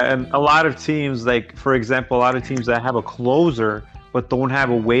 Yeah, and a lot of teams, like for example, a lot of teams that have a closer but don't have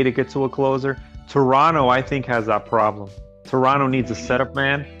a way to get to a closer. Toronto, I think, has that problem. Toronto needs a setup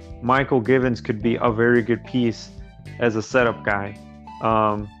man. Michael Givens could be a very good piece as a setup guy.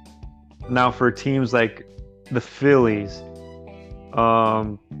 Now for teams like the Phillies,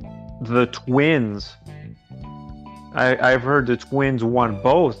 the Twins. I've heard the Twins won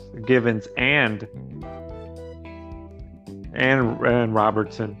both Givens and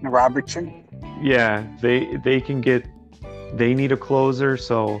Robertson. Robertson. Yeah, they can get. They need a closer,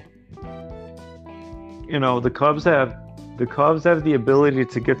 so the Cubs have the ability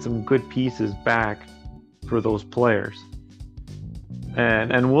to get some good pieces back for those players,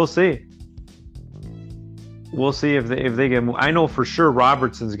 and we'll see. We'll see if they get moved. I know for sure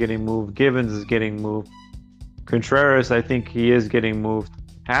Robertson's getting moved. Givens is getting moved. Contreras, I think he is getting moved.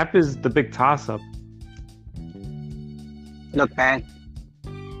 Happ is the big toss-up. Look, man,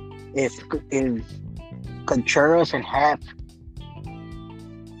 if Contreras and Happ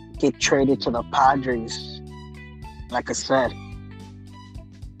get traded to the Padres, like I said,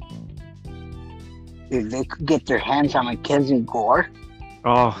 if they could get their hands on Mackenzie Gore.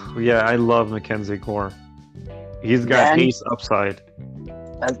 Oh yeah, I love Mackenzie Gore. He's got ace upside.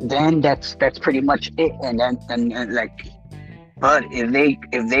 Then that's pretty much it. And like, but if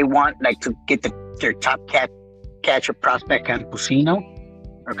they want like to get their top catcher prospect Campusano,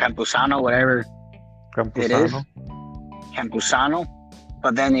 whatever it is, Campusano.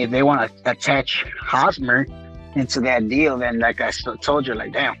 But then if they want to attach Hosmer into that deal, then like I told you,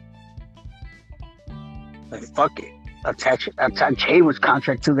 like damn, like fuck it. Attach Hayward's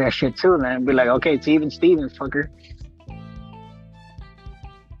contract to that shit too, and then be like, okay, it's even Stevens, fucker.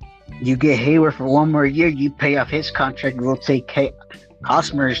 You get Hayward for one more year, you pay off his contract. We'll take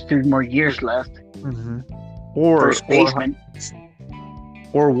Hosmer's 3 more years left. Mm-hmm. First baseman.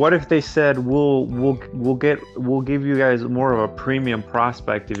 Or what if they said we'll give you guys more of a premium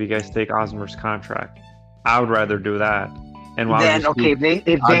prospect if you guys take Hosmer's contract? I would rather do that. And then okay, if they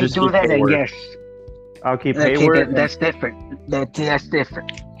do that, then yes. I'll keep Hayward. That's different. That's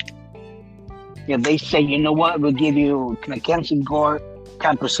different. If they say, you know what, we'll give you Mackenzie Gore,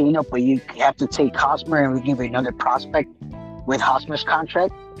 Campusino, but you have to take Hosmer and we'll give you another prospect with Hosmer's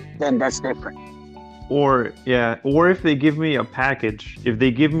contract, then that's different. Or if they give me a package, if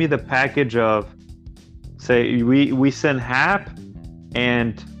they give me the package of, say, we send Happ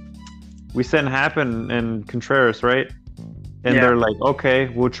and Contreras, right? And they're like, okay,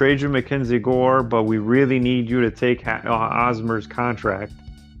 we'll trade you Mackenzie Gore, but we really need you to take Hosmer's contract.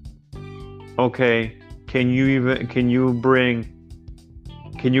 Okay, can you bring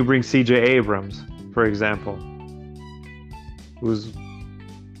CJ Abrams, for example?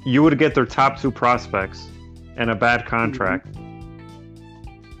 You would get their top 2 prospects and a bad contract.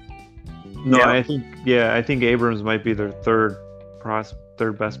 No, yeah. I think Abrams might be their third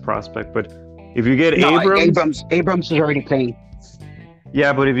best prospect, but if you get Abrams is already playing.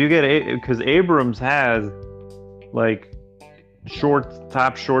 Yeah, but if you get because Abrams has like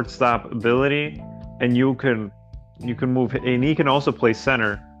top shortstop ability, and you can move, and he can also play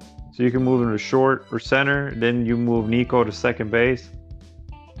center, so you can move him to short or center. Then you move Nico to second base,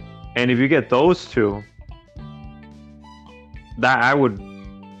 and if you get those 2, that I would.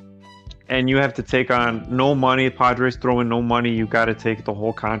 And you have to take on no money. Padres throw in no money. You got to take the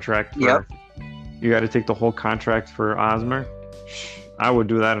whole contract. You got to take the whole contract for Hosmer. I would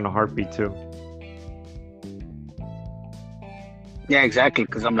do that in a heartbeat too. Yeah, exactly.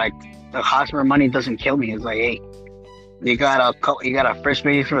 Because I'm like, the Hosmer money doesn't kill me. It's like, hey, you got a first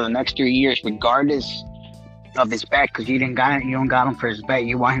base for the next 3 years, regardless of his bat, because you don't got him for his bat.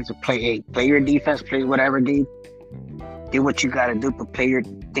 You want him to play your defense, play whatever, dude. Do what you got to do, but play your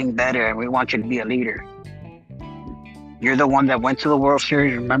thing better, and we want you to be a leader. You're the one that went to the World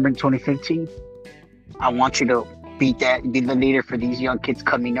Series, remember, in 2015? I want you to be the leader for these young kids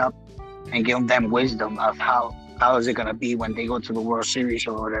coming up and give them wisdom of how is it going to be when they go to the World Series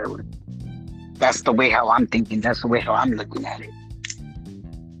or whatever. That's the way how I'm thinking. That's the way how I'm looking at it.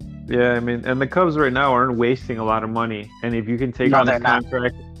 Yeah, I mean, and the Cubs right now aren't wasting a lot of money. And if you can take on his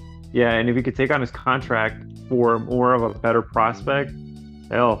contract, and if you could take on his contract for more of a better prospect,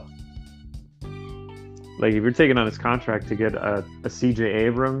 hell. Like if you're taking on his contract to get a CJ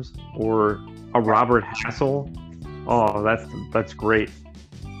Abrams or a Robert Hassel, oh, that's great.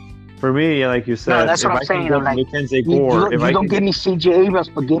 For me, like you said, that's what I'm saying. Like, Mackenzie Gore, you don't give me CJ Abrams,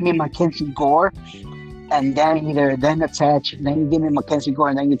 but give me Mackenzie Gore, and then then give me Mackenzie Gore,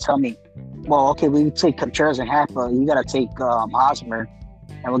 and then you tell me, well, okay, we take Contreras and Happ, you gotta take Hosmer,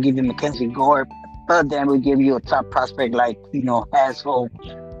 and we'll give you Mackenzie Gore, but then we give you a top prospect like Hassel,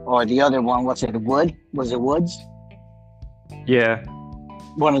 or the other one. Was it Woods? Yeah.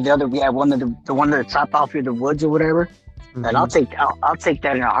 One of the top outfielder, Woods or whatever. Mm-hmm. And I'll take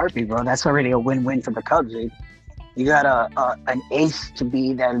that in a heartbeat, bro. That's already a win-win for the Cubs, dude. You got an ace to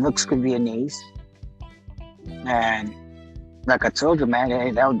be that looks could be an ace, and like I told you, man,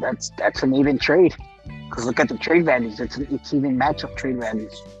 hey, that's an even trade. Because look at the trade values; it's even matchup trade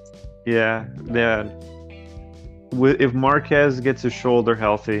values. Yeah, yeah. If Marquez gets his shoulder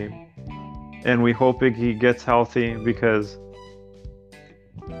healthy, and we hope he gets healthy because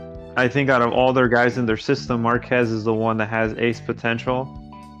I think out of all their guys in their system, Marquez is the one that has ace potential.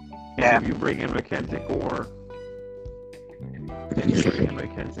 And Yeah. if you bring in Mackenzie Gore,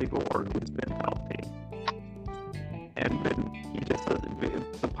 who's been healthy, and then he just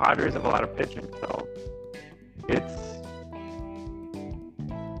doesn't. The Padres have a lot of pitching, so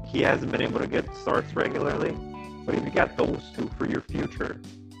he hasn't been able to get starts regularly. But if you got those two for your future,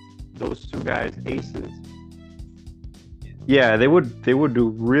 those two guys aces, yeah, they would do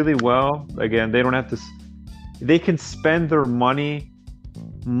really well. Again, they don't have to. They can spend their money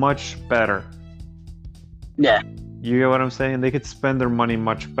much better. Yeah. You get what I'm saying? They could spend their money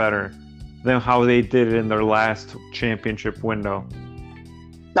much better than how they did it in their last championship window.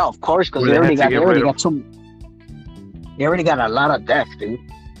 No, of course, because Where they already they already got a lot of depth, dude.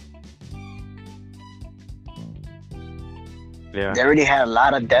 Yeah. They already had a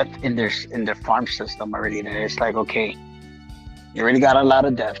lot of depth in their farm system already. And it's like, okay, you already got a lot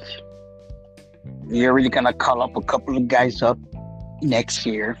of depth. You're really gonna call up a couple of guys up next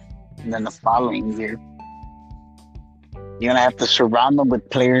year, and then the following year. You're gonna have to surround them with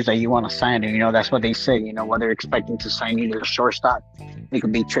players that you want to sign. And that's what they say. What they're expecting to sign either a shortstop. It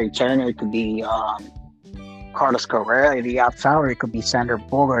could be Trey Turner. It could be Carlos Correa if he opts out, or it could be Sander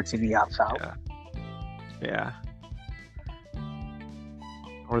Bogarts if he opts out. Yeah.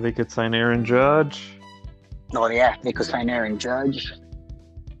 Or they could sign Aaron Judge. Oh yeah, they could sign Aaron Judge.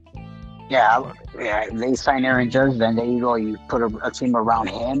 Yeah. If they sign Aaron Judge, then there you go. You put a team around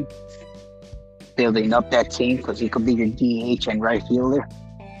him, building up that team because he could be your DH and right fielder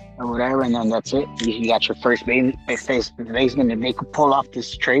or whatever, and then that's it. You got your first baseman. If they could pull off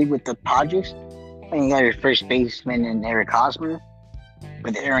this trade with the Padres, and you got your first baseman in Eric Hosmer,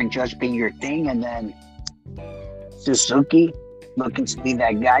 with Aaron Judge being your thing, and then Suzuki looking to be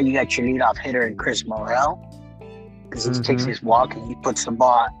that guy. You got your leadoff hitter in Chris Morel because he takes his walk and he puts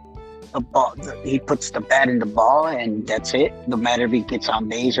he puts the bat in the ball, and that's it. No matter if he gets on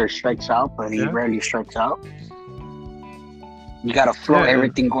base or strikes out, but he rarely strikes out. You got to float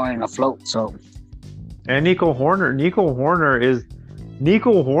everything going in a float. So, and Nico Horner,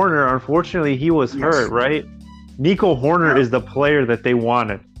 unfortunately, he was hurt, right? Nico Horner is the player that they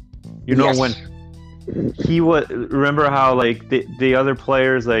wanted. When he was, remember how like the other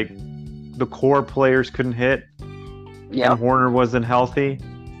players, like the core players, couldn't hit. Yeah. And Horner wasn't healthy.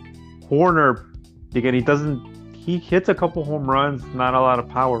 Horner, again, he hits a couple home runs, not a lot of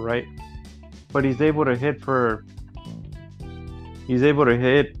power, right? But he's able to hit for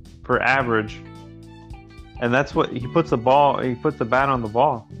average. And that's what he puts the bat on the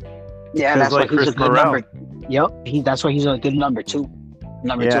ball. Yeah, that's why he's a good number. Yep, that's why he's a good number two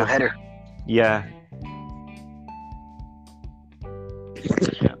hitter. Yeah.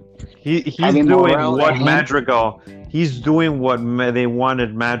 He's doing what Madrigal. He's doing what they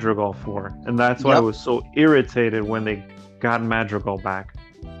wanted Madrigal for, and that's why I was so irritated when they got Madrigal back.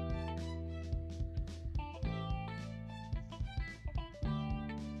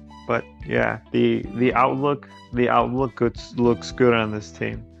 But yeah, the outlook looks good on this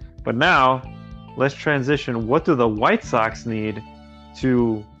team. But now, let's transition. What do the White Sox need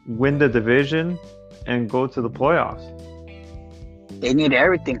to win the division and go to the playoffs? They need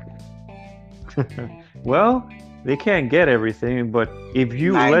everything. Well, they can't get everything, but if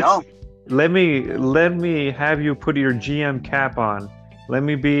you let me have you put your GM cap on. Let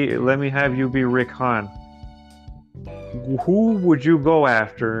me have you be Rick Hahn. Who would you go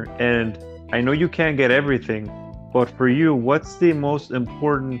after? And I know you can't get everything, but for you, what's the most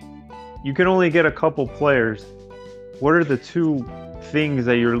important? You can only get a couple players. What are the two things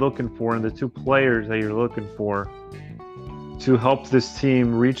that you're looking for and the two players that you're looking for to help this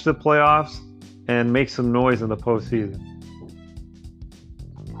team reach the playoffs and make some noise in the postseason?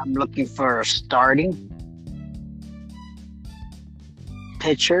 I'm looking for a starting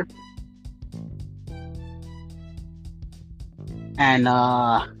pitcher and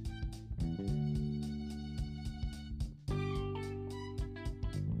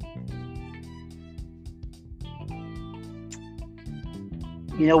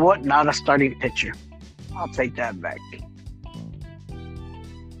you know what? Not a starting pitcher. I'll take that back.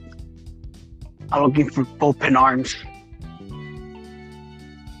 I'm looking for bullpen arms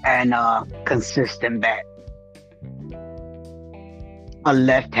and a consistent bat. A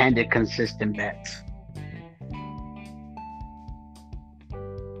left-handed consistent bat.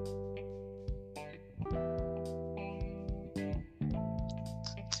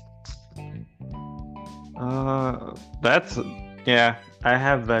 That's yeah. I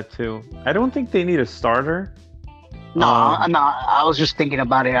have that too. I don't think they need a starter. No, no. I was just thinking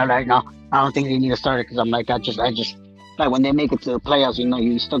about it. I'm like, no, I don't think they need a starter because I'm like, I just like when they make it to the playoffs,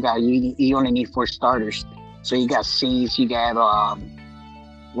 you still got you only need 4 starters. So you got Cease, you got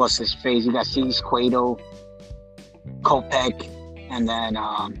what's his face? You got Cease, Cueto, Kopech, and then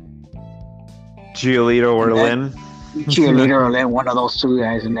Giolito or Lynn. Cheerleader or Lynn, one of those 2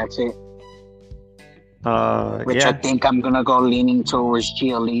 guys, and that's it. Which Yeah. I think I'm gonna go leaning towards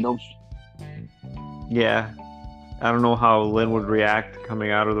Giolito. Yeah. I don't know how Lynn would react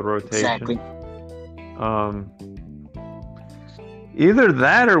coming out of the rotation. Exactly. Either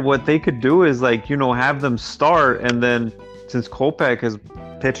that or what they could do is have them start, and then since Kopech has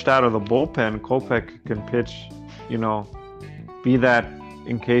pitched out of the bullpen, Kopech can pitch, be that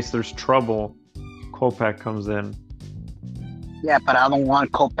in case there's trouble, Kopech comes in. Yeah, but I don't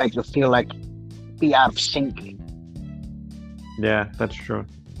want Kopech to feel like be out of sync. Yeah, that's true.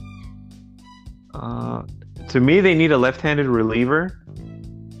 To me, they need a left-handed reliever,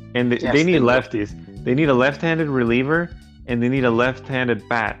 and they need lefties. They need a left-handed reliever, and they need a left-handed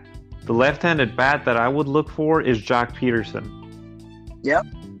bat. The left-handed bat that I would look for is Jock Peterson. Yep.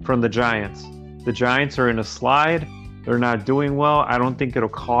 From the Giants. The Giants are in a slide. They're not doing well. I don't think it'll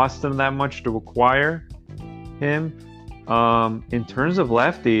cost them that much to acquire him. In terms of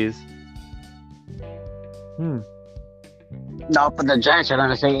lefties, No, but the Giants are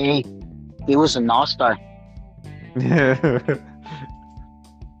gonna say, "Hey, he was an all-star."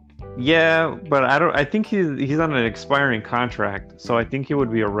 Yeah, but I think he's on an expiring contract, so I think he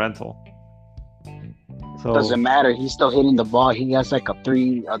would be a rental. So doesn't matter. He's still hitting the ball. He has like a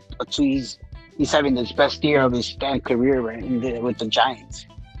 2. He's having his best year of his career with the Giants.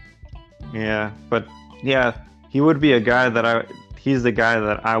 Yeah, but yeah, he would be a guy he's the guy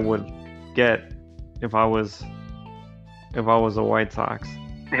that I would get if I was a White Sox.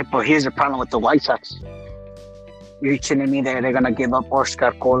 But here's the problem with the White Sox. You're telling me that they're gonna give up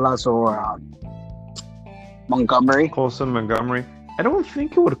Oscar Colas or Montgomery? Colson Montgomery. I don't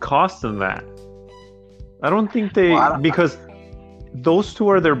think it would cost them that. I don't think because those 2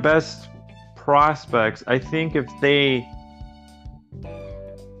 are their best prospects. I think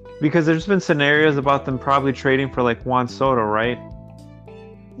because there's been scenarios about them probably trading for like Juan Soto, right?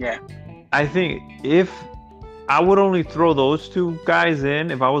 Yeah. I think if I would only throw those 2 guys in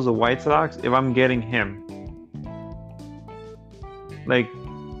if I was a White Sox, if I'm getting him. Like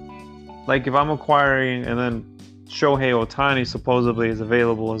if I'm acquiring, and then Shohei Ohtani supposedly is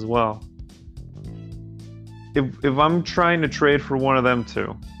available as well. If I'm trying to trade for one of them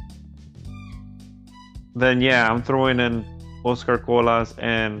 2, then yeah, I'm throwing in Oscar Colas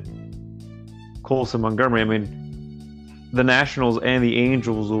and Colson Montgomery. I mean, the Nationals and the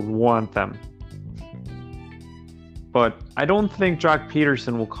Angels would want them. But I don't think Jock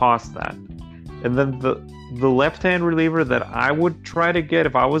Peterson will cost that. And then the left-hand reliever that I would try to get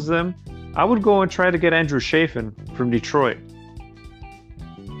if I was them, I would go and try to get Andrew Chafin from Detroit.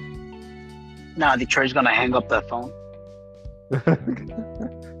 No, Detroit's gonna hang up the phone.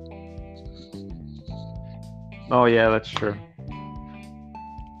 Oh yeah, that's true.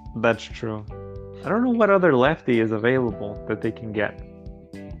 That's true. I don't know what other lefty is available that they can get.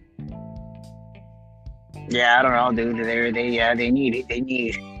 Yeah, I don't know, dude. They need it.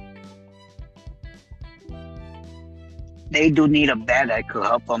 They do need a bat that could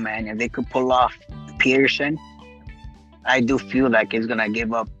help them, man. If they could pull off Peterson, I do feel like it's gonna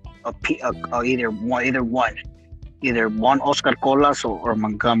give up either one Oscar Colas or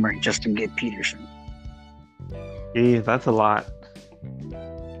Montgomery just to get Peterson. Yeah, that's a lot.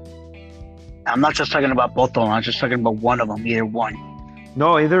 I'm not just talking about both of them. I'm just talking about one of them. Either one.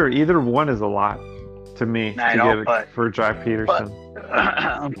 No, either one is a lot to me for Jock Peterson.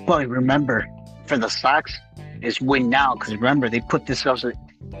 But remember, for the Sox, it's win now. Because remember, they put themselves,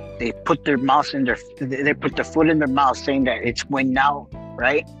 they put their they put their foot in their mouth, saying that it's win now,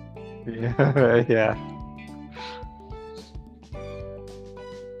 right? Yeah, yeah.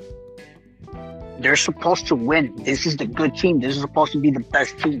 They're supposed to win. This is the good team. This is supposed to be the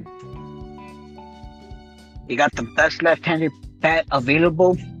best team. You got the best left-handed bat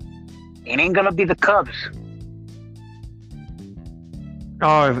available. It ain't gonna be the Cubs.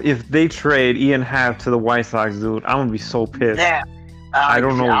 Oh, if they trade Ian Happ to the White Sox, dude, I'm gonna be so pissed. Yeah, I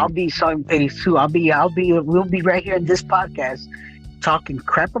don't know. I'll be so pissed too. We'll be right here in this podcast talking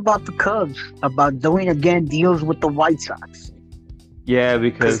crap about the Cubs, about doing again deals with the White Sox. Yeah,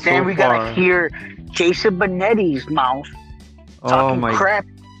 because then we gotta hear Jason Benetti's mouth talking crap.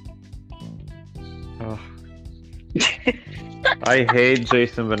 I hate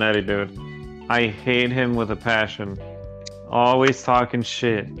Jason Benetti, dude. I hate him with a passion. Always talking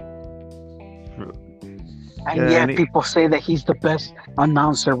shit. And Yeah, yet people say that he's the best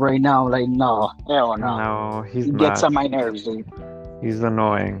announcer right now. Like, no, hell no. no, he's He gets not. on my nerves, dude. He's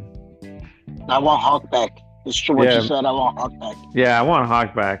annoying. I want Hawk back. It's true what you Yeah, said. I want Hawk back. yeah, I want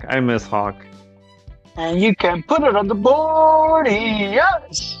Hawk back. I miss Hawk. And you can put it on the board.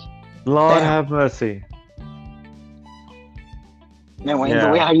 Yes. Lord Damn. have mercy. And when the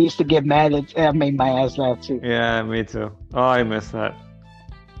Yeah. way I used to get mad, it made my ass laugh too. Yeah, me too. Oh, I miss that.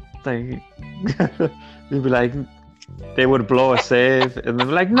 Like, you'd be like, they would blow a save, and they'd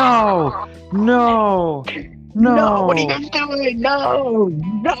be like, no, no, no. What are you guys doing? No,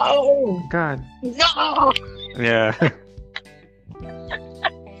 no, God. no. Yeah.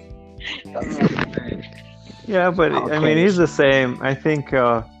 Yeah, but I mean, he's the same. I think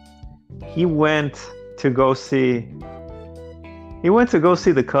he went to go see. He went to go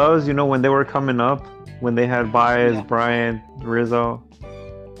see the Cubs. You know, when they were coming up, when they had Baez, Yeah. Bryant, Rizzo,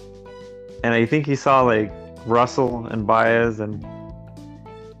 and I think he saw like Russell and Baez, and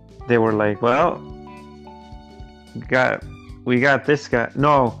they were like, "Well, we got this guy."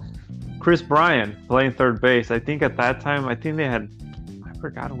 No, Chris Bryant playing third base. I think at that time, I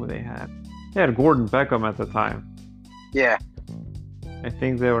forgot who they had. They had Gordon Beckham at the time. Yeah. I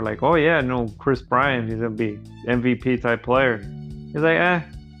think they were like, "Oh yeah, no, Chris Bryant, he's gonna be MVP type player." He's like,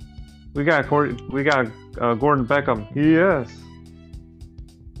 we got Gordon Beckham. Yes.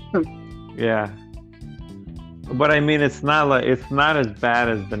 Yeah. But I mean, it's not as bad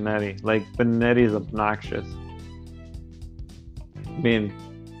as Benetti. Like Benetti's obnoxious. I mean,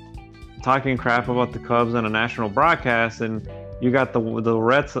 talking crap about the Cubs on a national broadcast, and you got the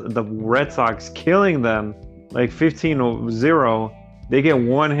Red Sox killing them like 15-0. They get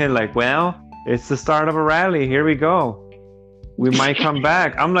one hit. Like, well, it's the start of a rally. Here we go. We might come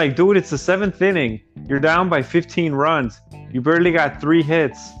back. I'm like, dude, it's the 7th inning. You're down by 15 runs. You barely got 3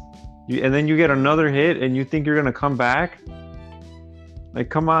 hits. And then you get another hit and you think you're going to come back? Like,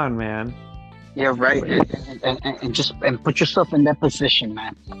 come on, man. Yeah, right. And just put yourself in that position,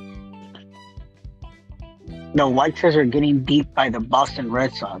 man. The White Sox are getting beat by the Boston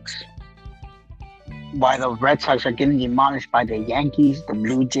Red Sox, while the Red Sox are getting demolished by the Yankees, the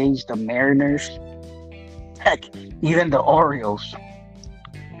Blue Jays, the Mariners. Heck, even the Orioles.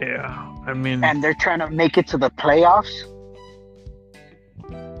 Yeah, I mean... And they're trying to make it to the playoffs.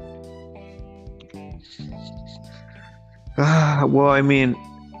 Well, I mean,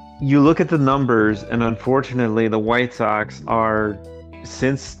 you look at the numbers, and unfortunately, the White Sox are,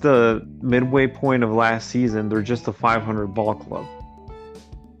 since the midway point of last season, they're just a 500 ball club.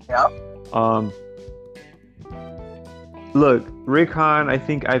 Yep. Look, Rick Hahn, I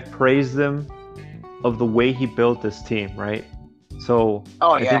think I've praised him of the way he built this team, right? So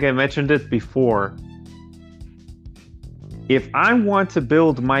I think I mentioned it before. If I want to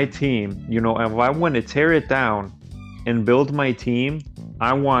build my team, if I want to tear it down and build my team,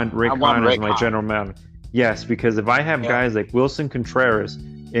 I want Rick Hahn as my general manager. Yes, because if I have guys like Wilson Contreras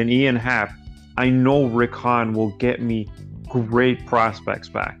and Ian Happ, I know Rick Hahn will get me great prospects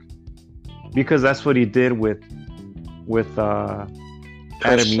back. Because that's what he did with Adam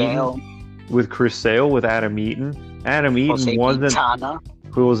Eaton. With Chris Sale, with Adam Eaton. Adam Eaton wasn't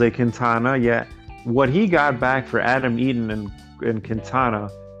Jose Quintana. Yeah, what he got back for Adam Eaton and Quintana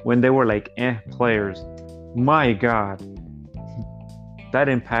when they were like players, my God, that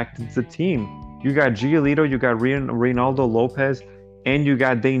impacted the team. You got Giolito, you got Reynaldo Lopez, and you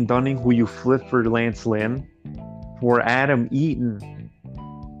got Dane Dunning, who you flipped for Lance Lynn, for Adam Eaton,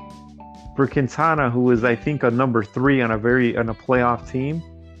 for Quintana, who is I think a number 3 on a playoff team.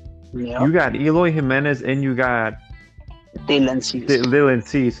 Yeah. You got Eloy Jimenez and you got Dylan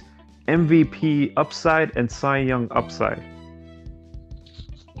Cease. MVP upside and Cy Young upside.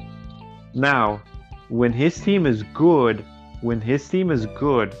 Now, when his team is good, when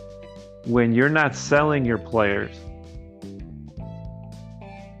you're not selling your players,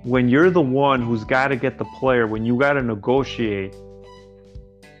 when you're the one who's got to get the player, when you got to negotiate,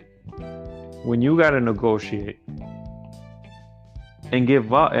 and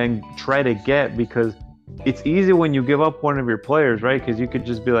give up and try to get, because it's easy when you give up one of your players, right? Because you could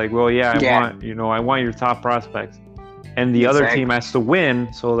just be like, well, I want your top prospects, and the other team has to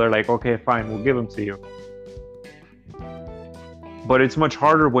win, so they're like, okay, fine, we'll give them to you. But it's much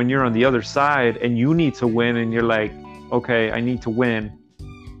harder when you're on the other side and you need to win, and you're like, okay, I need to win.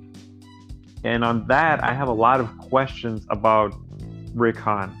 And on that, I have a lot of questions about Rick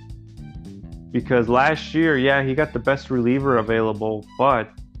Hahn. Because last year, he got the best reliever available,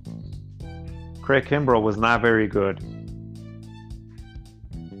 but Craig Kimbrell was not very good.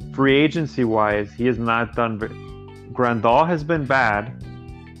 free agency wise, he has not done. Grandal has been bad.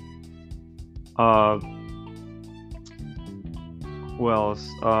 Who else?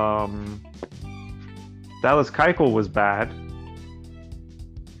 Dallas Keuchel was bad.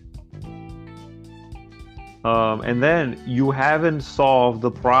 And then you haven't solved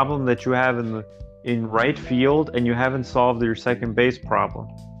the problem that you have in right field, and you haven't solved your second base problem.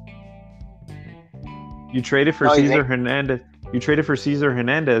 You traded for Cesar Hernandez. You traded for Cesar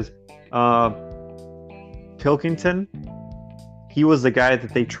Hernandez. Pilkington, he was the guy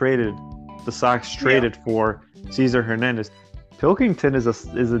that they traded. The Sox traded for Cesar Hernandez. Pilkington is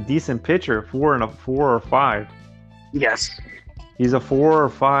a decent pitcher, 4 or 5. Yes. He's a 4 or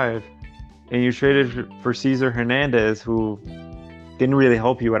 5. And you traded for Cesar Hernandez, who didn't really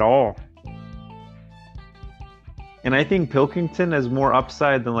help you at all. And I think Pilkington has more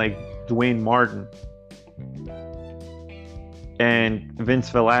upside than like Dwayne Martin and Vince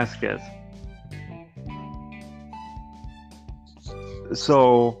Velasquez.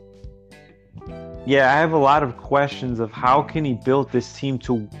 So, yeah, I have a lot of questions of how can he build this team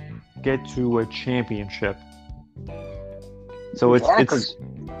to get to a championship. So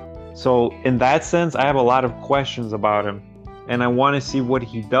so in that sense, I have a lot of questions about him, and I want to see what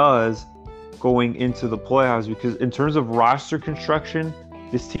he does going into the playoffs, because in terms of roster construction,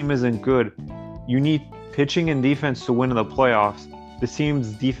 this team isn't good. You need pitching and defense to win in the playoffs. This team's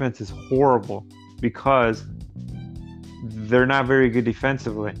defense is horrible because they're not very good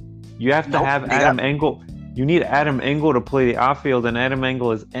defensively. You have to have Adam Engel. You need Adam Engel to play the outfield, and Adam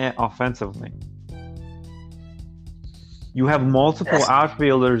Engel is offensively. You have multiple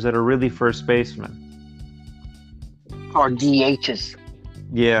outfielders that are really first basemen. Or DHs.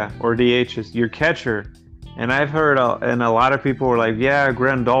 Yeah, or DHs. Your catcher. And I've heard, and a lot of people were like, yeah,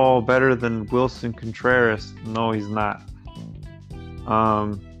 Grandal better than Wilson Contreras. No, he's not.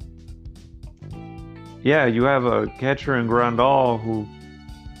 Yeah, you have a catcher in Grandal who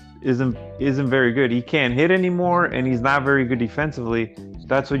isn't very good. He can't hit anymore, and he's not very good defensively.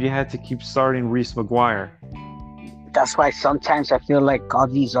 That's what you had to keep starting Reese McGuire. That's why sometimes I feel like all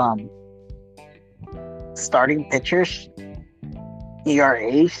these starting pitchers,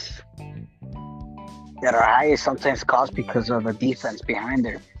 ERAs that are high, is sometimes caused because of the defense behind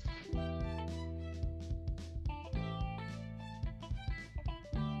there.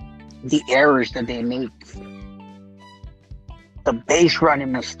 The errors that they make, the base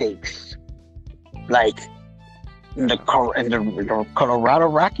running mistakes, like in the Colorado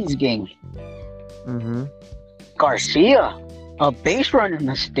Rockies game. Mm-hmm. Garcia, a base running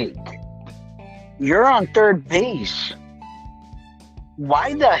mistake. You're on third base.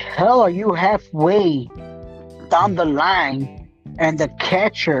 Why the hell are you halfway down the line and the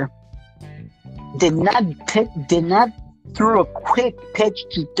catcher did not throw a quick pitch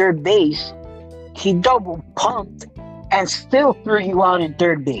to third base? He double pumped and still threw you out in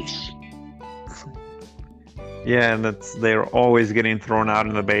third base. Yeah, and they're always getting thrown out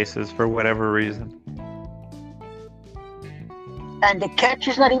in the bases for whatever reason. And the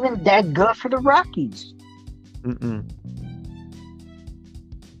catcher's not even that good for the Rockies. Mm-mm.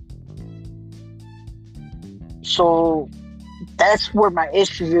 So that's where my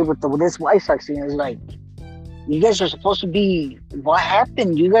issues is with this White Sox thing. Is like, you guys are supposed to be. What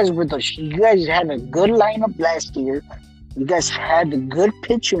happened? You guys had a good lineup last year. You guys had a good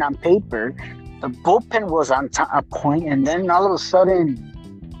pitching on paper. The bullpen was on a point, and then all of a sudden,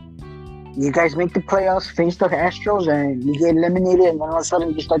 you guys make the playoffs, face the Astros, and you get eliminated, and then all of a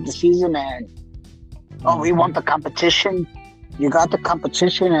sudden you start the season and, we want the competition. You got the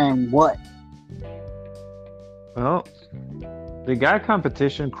competition, and what? Well, they got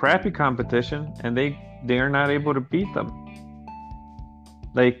competition, crappy competition, and they are not able to beat them.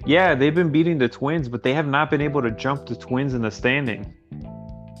 Like, yeah, they've been beating the Twins, but they have not been able to jump the Twins in the standings.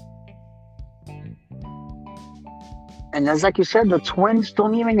 And as like you said, the Twins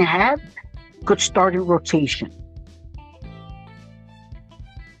don't even have good starting rotation.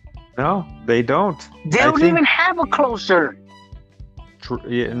 No, they don't. They don't even have a closer.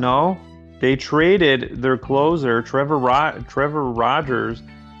 No, they traded their closer, Trevor Rogers,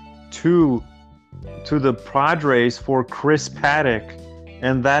 to the Padres for Chris Paddock,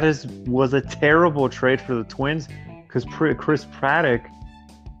 and that was a terrible trade for the Twins because Chris Paddock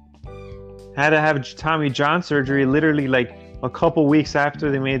had to have Tommy John surgery literally like a couple weeks after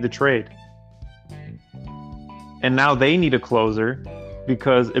they made the trade. And now they need a closer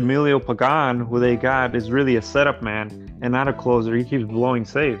because Emilio Pagan, who they got, is really a setup man and not a closer. He keeps blowing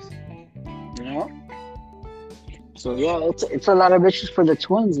saves. Yeah. So yeah, it's a lot of issues for the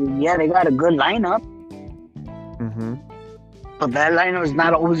Twins. Yeah, they got a good lineup. Mm-hmm. But that lineup is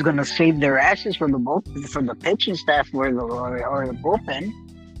not always going to save their asses for the pitching staff or the bullpen.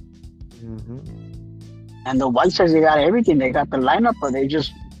 Mm-hmm. And the White Sox, they got everything. They got the lineup, but they're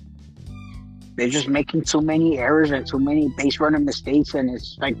just making too many errors and too many base running mistakes. And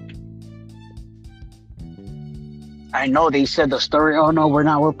it's like, I know they said the story. Oh no,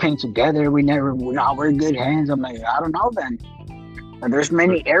 we're playing together. We're in good hands. I'm like, I don't know then. But there's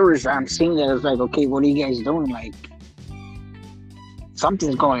many errors I'm seeing that it's like, okay, what are you guys doing? Like,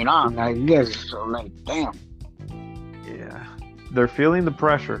 something's going on. I guess like, damn. Yeah, they're feeling the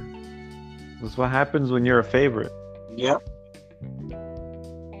pressure. That's what happens when you're a favorite. Yep.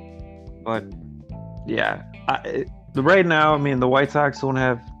 But yeah, right now, I mean, the White Sox don't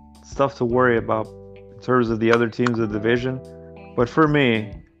have stuff to worry about in terms of the other teams of the division. But for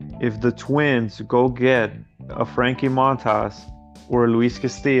me, if the Twins go get a Frankie Montas or a Luis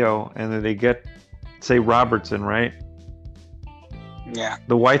Castillo, and then they get, say, Robertson, right? Yeah.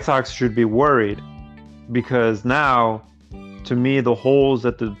 The White Sox should be worried because now, to me, the holes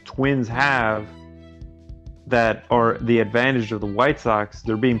that the Twins have that are the advantage of the White Sox,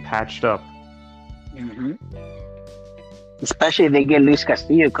 they're being patched up. Mm-hmm. Especially if they get Luis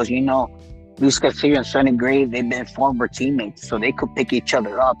Castillo, because Luis Castillo and Sonny Gray, they've been former teammates, so they could pick each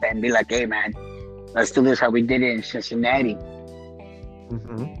other up and be like, "Hey, man, let's do this how we did it in Cincinnati."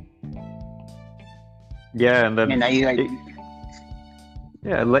 Mm-hmm. Yeah, and then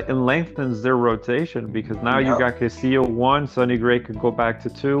it lengthens their rotation because now you got Castillo 1, Sonny Gray could go back to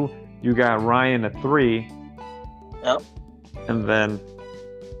 2, you got Ryan at 3. Yep. And then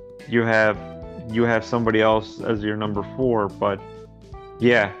you have somebody else as your number 4. But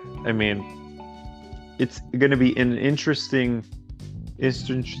yeah, I mean, it's going to be an interesting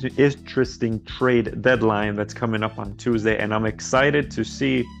trade deadline that's coming up on Tuesday, and I'm excited to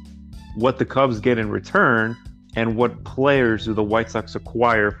see what the Cubs get in return and what players do the White Sox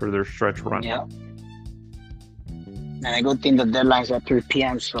acquire for their stretch run. Yeah. And I go think the deadline's at 3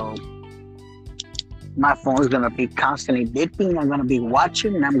 p.m. So my phone's gonna be constantly beeping. I'm gonna be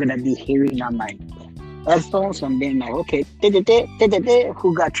watching, and I'm gonna be hearing on my headphones and being like, okay,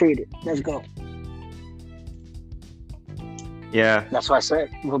 who got traded? Let's go. Yeah. That's why I said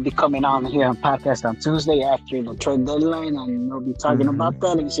we'll be coming on here on podcast on Tuesday after the trade deadline, and we'll be talking about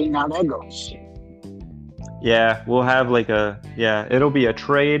that and seeing how that goes. Yeah, we'll have it'll be a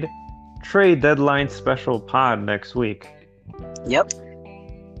trade deadline special pod next week. Yep.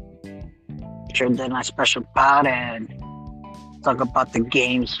 Trade deadline special pod and talk about the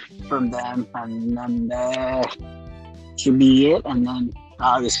games from them, and then that should be it. And then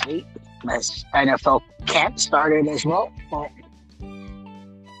obviously, as NFL camp started as well. But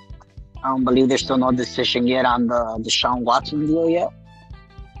I don't believe there's still no decision yet on the Deshaun Watson deal yet.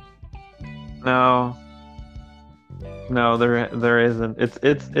 No, there isn't.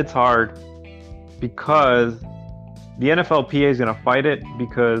 It's hard because the NFLPA is going to fight it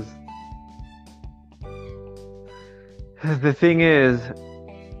because the thing is,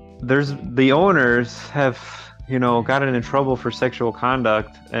 the owners have gotten in trouble for sexual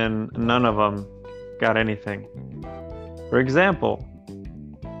conduct, and none of them got anything. For example,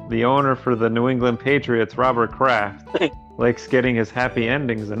 the owner for the New England Patriots, Robert Kraft, likes getting his happy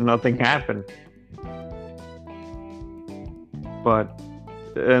endings, and nothing happened. But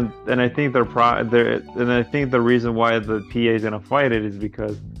and I think I think the reason why the PA is gonna fight it is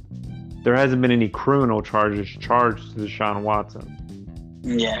because there hasn't been any criminal charges charged to Deshaun Watson.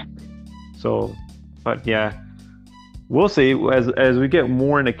 Yeah. So, but yeah, we'll see as we get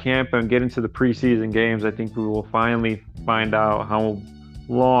more into camp and get into the preseason games. I think we will finally find out how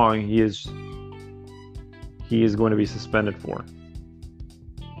long he is going to be suspended for.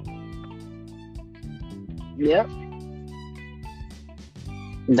 Yep.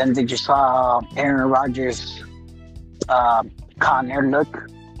 Then did you saw Aaron Rodgers' Con Air look?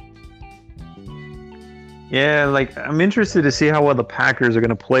 Yeah, like I'm interested to see how well the Packers are going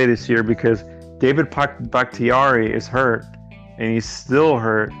to play this year because David Bakhtiari is hurt, and he's still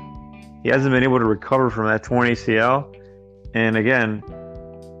hurt. He hasn't been able to recover from that torn ACL. And again,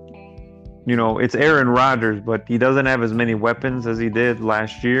 it's Aaron Rodgers, but he doesn't have as many weapons as he did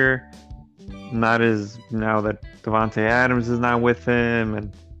last year. Not as now that Devontae Adams is not with him,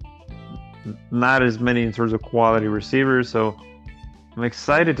 and not as many in terms of quality receivers. So I'm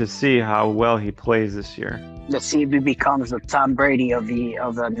excited to see how well he plays this year. Let's see if he becomes the Tom Brady of the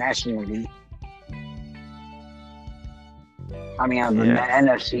National League. I mean, of the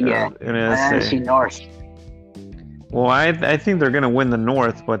NFC, NFC North. Well, I think they're going to win the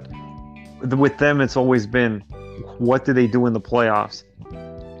North, but with them, it's always been, what do they do in the playoffs?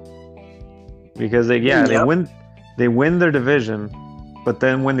 Because they They win their division, but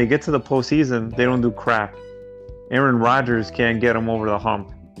then when they get to the postseason, they don't do crap. Aaron Rodgers can't get them over the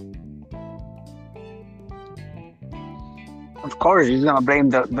hump. Of course, he's gonna blame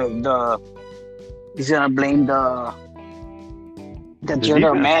the general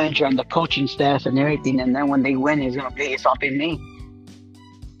defense. manager and the coaching staff and everything, and then when they win, he's gonna be it's all been me.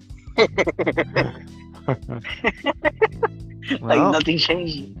 Like nothing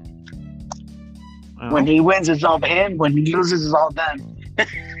changed. When he wins, it's all him. When he loses, it's all them.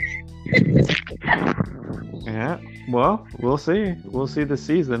 Yeah, well, we'll see. We'll see this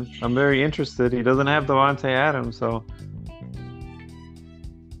season. I'm very interested. He doesn't have Devontae Adams, so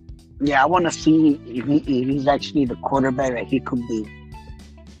Yeah, I want to see if he's actually the quarterback that he could be.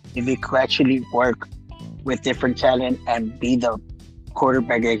 If he could actually work with different talent and be the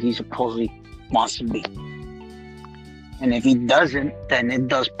quarterback that he supposedly wants to be. And if he doesn't, then it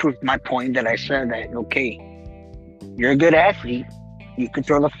does prove my point that I said that, okay, you're a good athlete. You can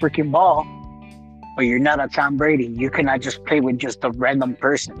throw the freaking ball, but you're not a Tom Brady. You cannot just play with just a random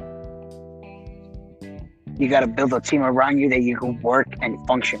person. You got to build a team around you that you can work and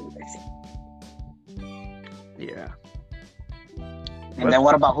function with. yeah. And then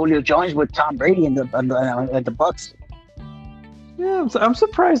what about Julio Jones with Tom Brady and the Bucks? Yeah, I'm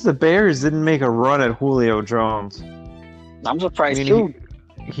surprised the Bears didn't make a run at Julio Jones. I'm surprised too.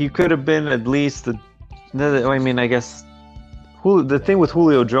 He could have been at least I guess the thing with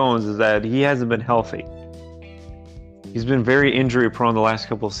Julio Jones is that he hasn't been healthy. He's been very injury prone the last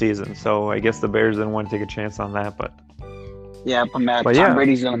couple of seasons, so I guess the Bears didn't want to take a chance on that. But Tom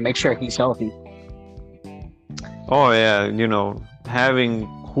Brady's gonna make sure he's healthy. Oh yeah, having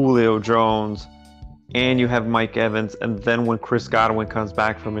Julio Jones and you have Mike Evans, and then when Chris Godwin comes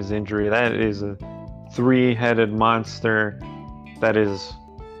back from his injury, that is a three-headed monster that is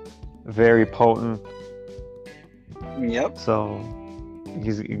very potent. Yep. So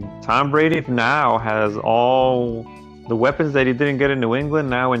Tom Brady now has all the weapons that he didn't get in New England.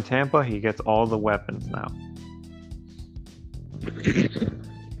 Now in Tampa, he gets all the weapons now.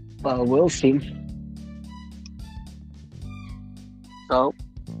 Well, we'll see. So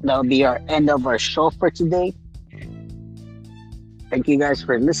that'll be our end of our show for today. Thank you guys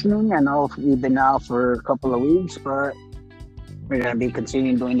for listening. I know we've been out for a couple of weeks, but we're going to be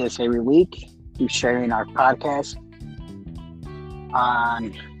continuing doing this every week. Keep sharing our podcast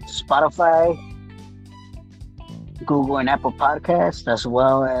on Spotify, Google, and Apple Podcasts, as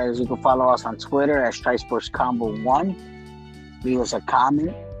well as you can follow us on Twitter at TriSportsCombo1. Leave us a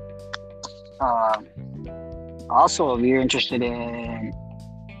comment. Also, if you're interested in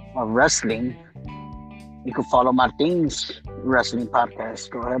wrestling, you can follow Martin's wrestling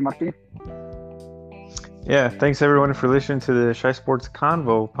podcast. Go ahead, Martin. Yeah, thanks everyone for listening to the Shy Sports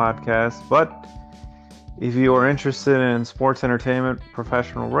Convo podcast. But if you are interested in sports entertainment,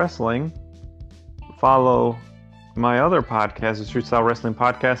 professional wrestling, follow my other podcast, the Street Style Wrestling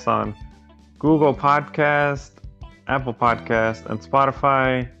Podcast, on Google Podcast, Apple Podcast, and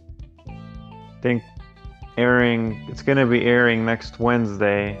Spotify. I think it's going to be airing next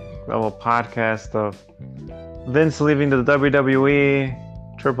Wednesday. A little podcast of Vince leaving the WWE,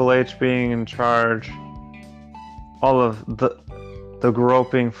 Triple H being in charge, all of the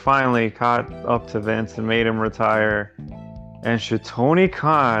groping finally caught up to Vince and made him retire. And should Tony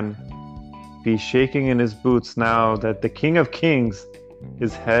Khan be shaking in his boots now that the King of Kings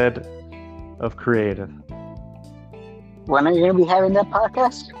is head of creative? When are you going to be having that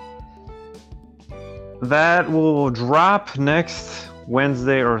podcast? That will drop next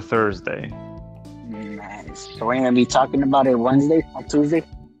Wednesday or Thursday. Nice. So we're going to be talking about it Wednesday or Tuesday?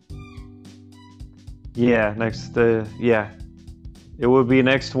 Yeah, it will be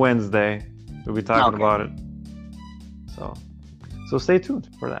next Wednesday. We'll be talking about it. So stay tuned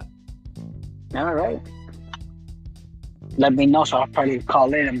for that. All right. Let me know, so I'll probably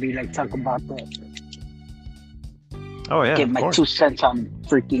call in and be like, talk about that. Oh yeah. Give my 2 cents on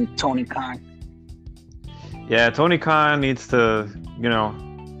freaking Tony Khan. Yeah, Tony Khan needs to,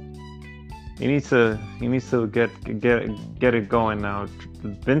 he needs to get it going now.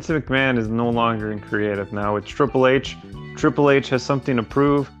 Vince McMahon is no longer in creative now. It's Triple H. Triple H has something to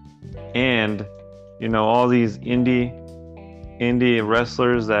prove, and all these indie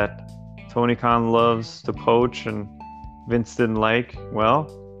wrestlers that Tony Khan loves to poach and Vince didn't like. Well,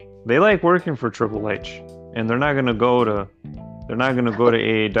 they like working for Triple H, and they're not gonna go to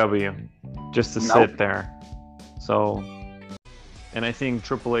AEW just to sit there. So, and I think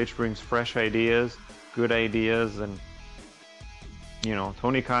Triple H brings fresh ideas, good ideas, and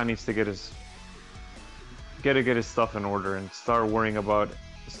Tony Khan needs to get his stuff in order and start worrying about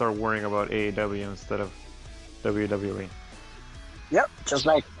AEW instead of WWE. Yep, just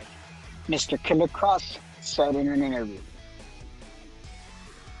like Mr. Killer Cross said in an interview.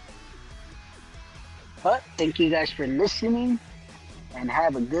 But thank you guys for listening and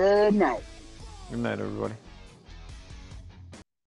have a good night. Good night, everybody.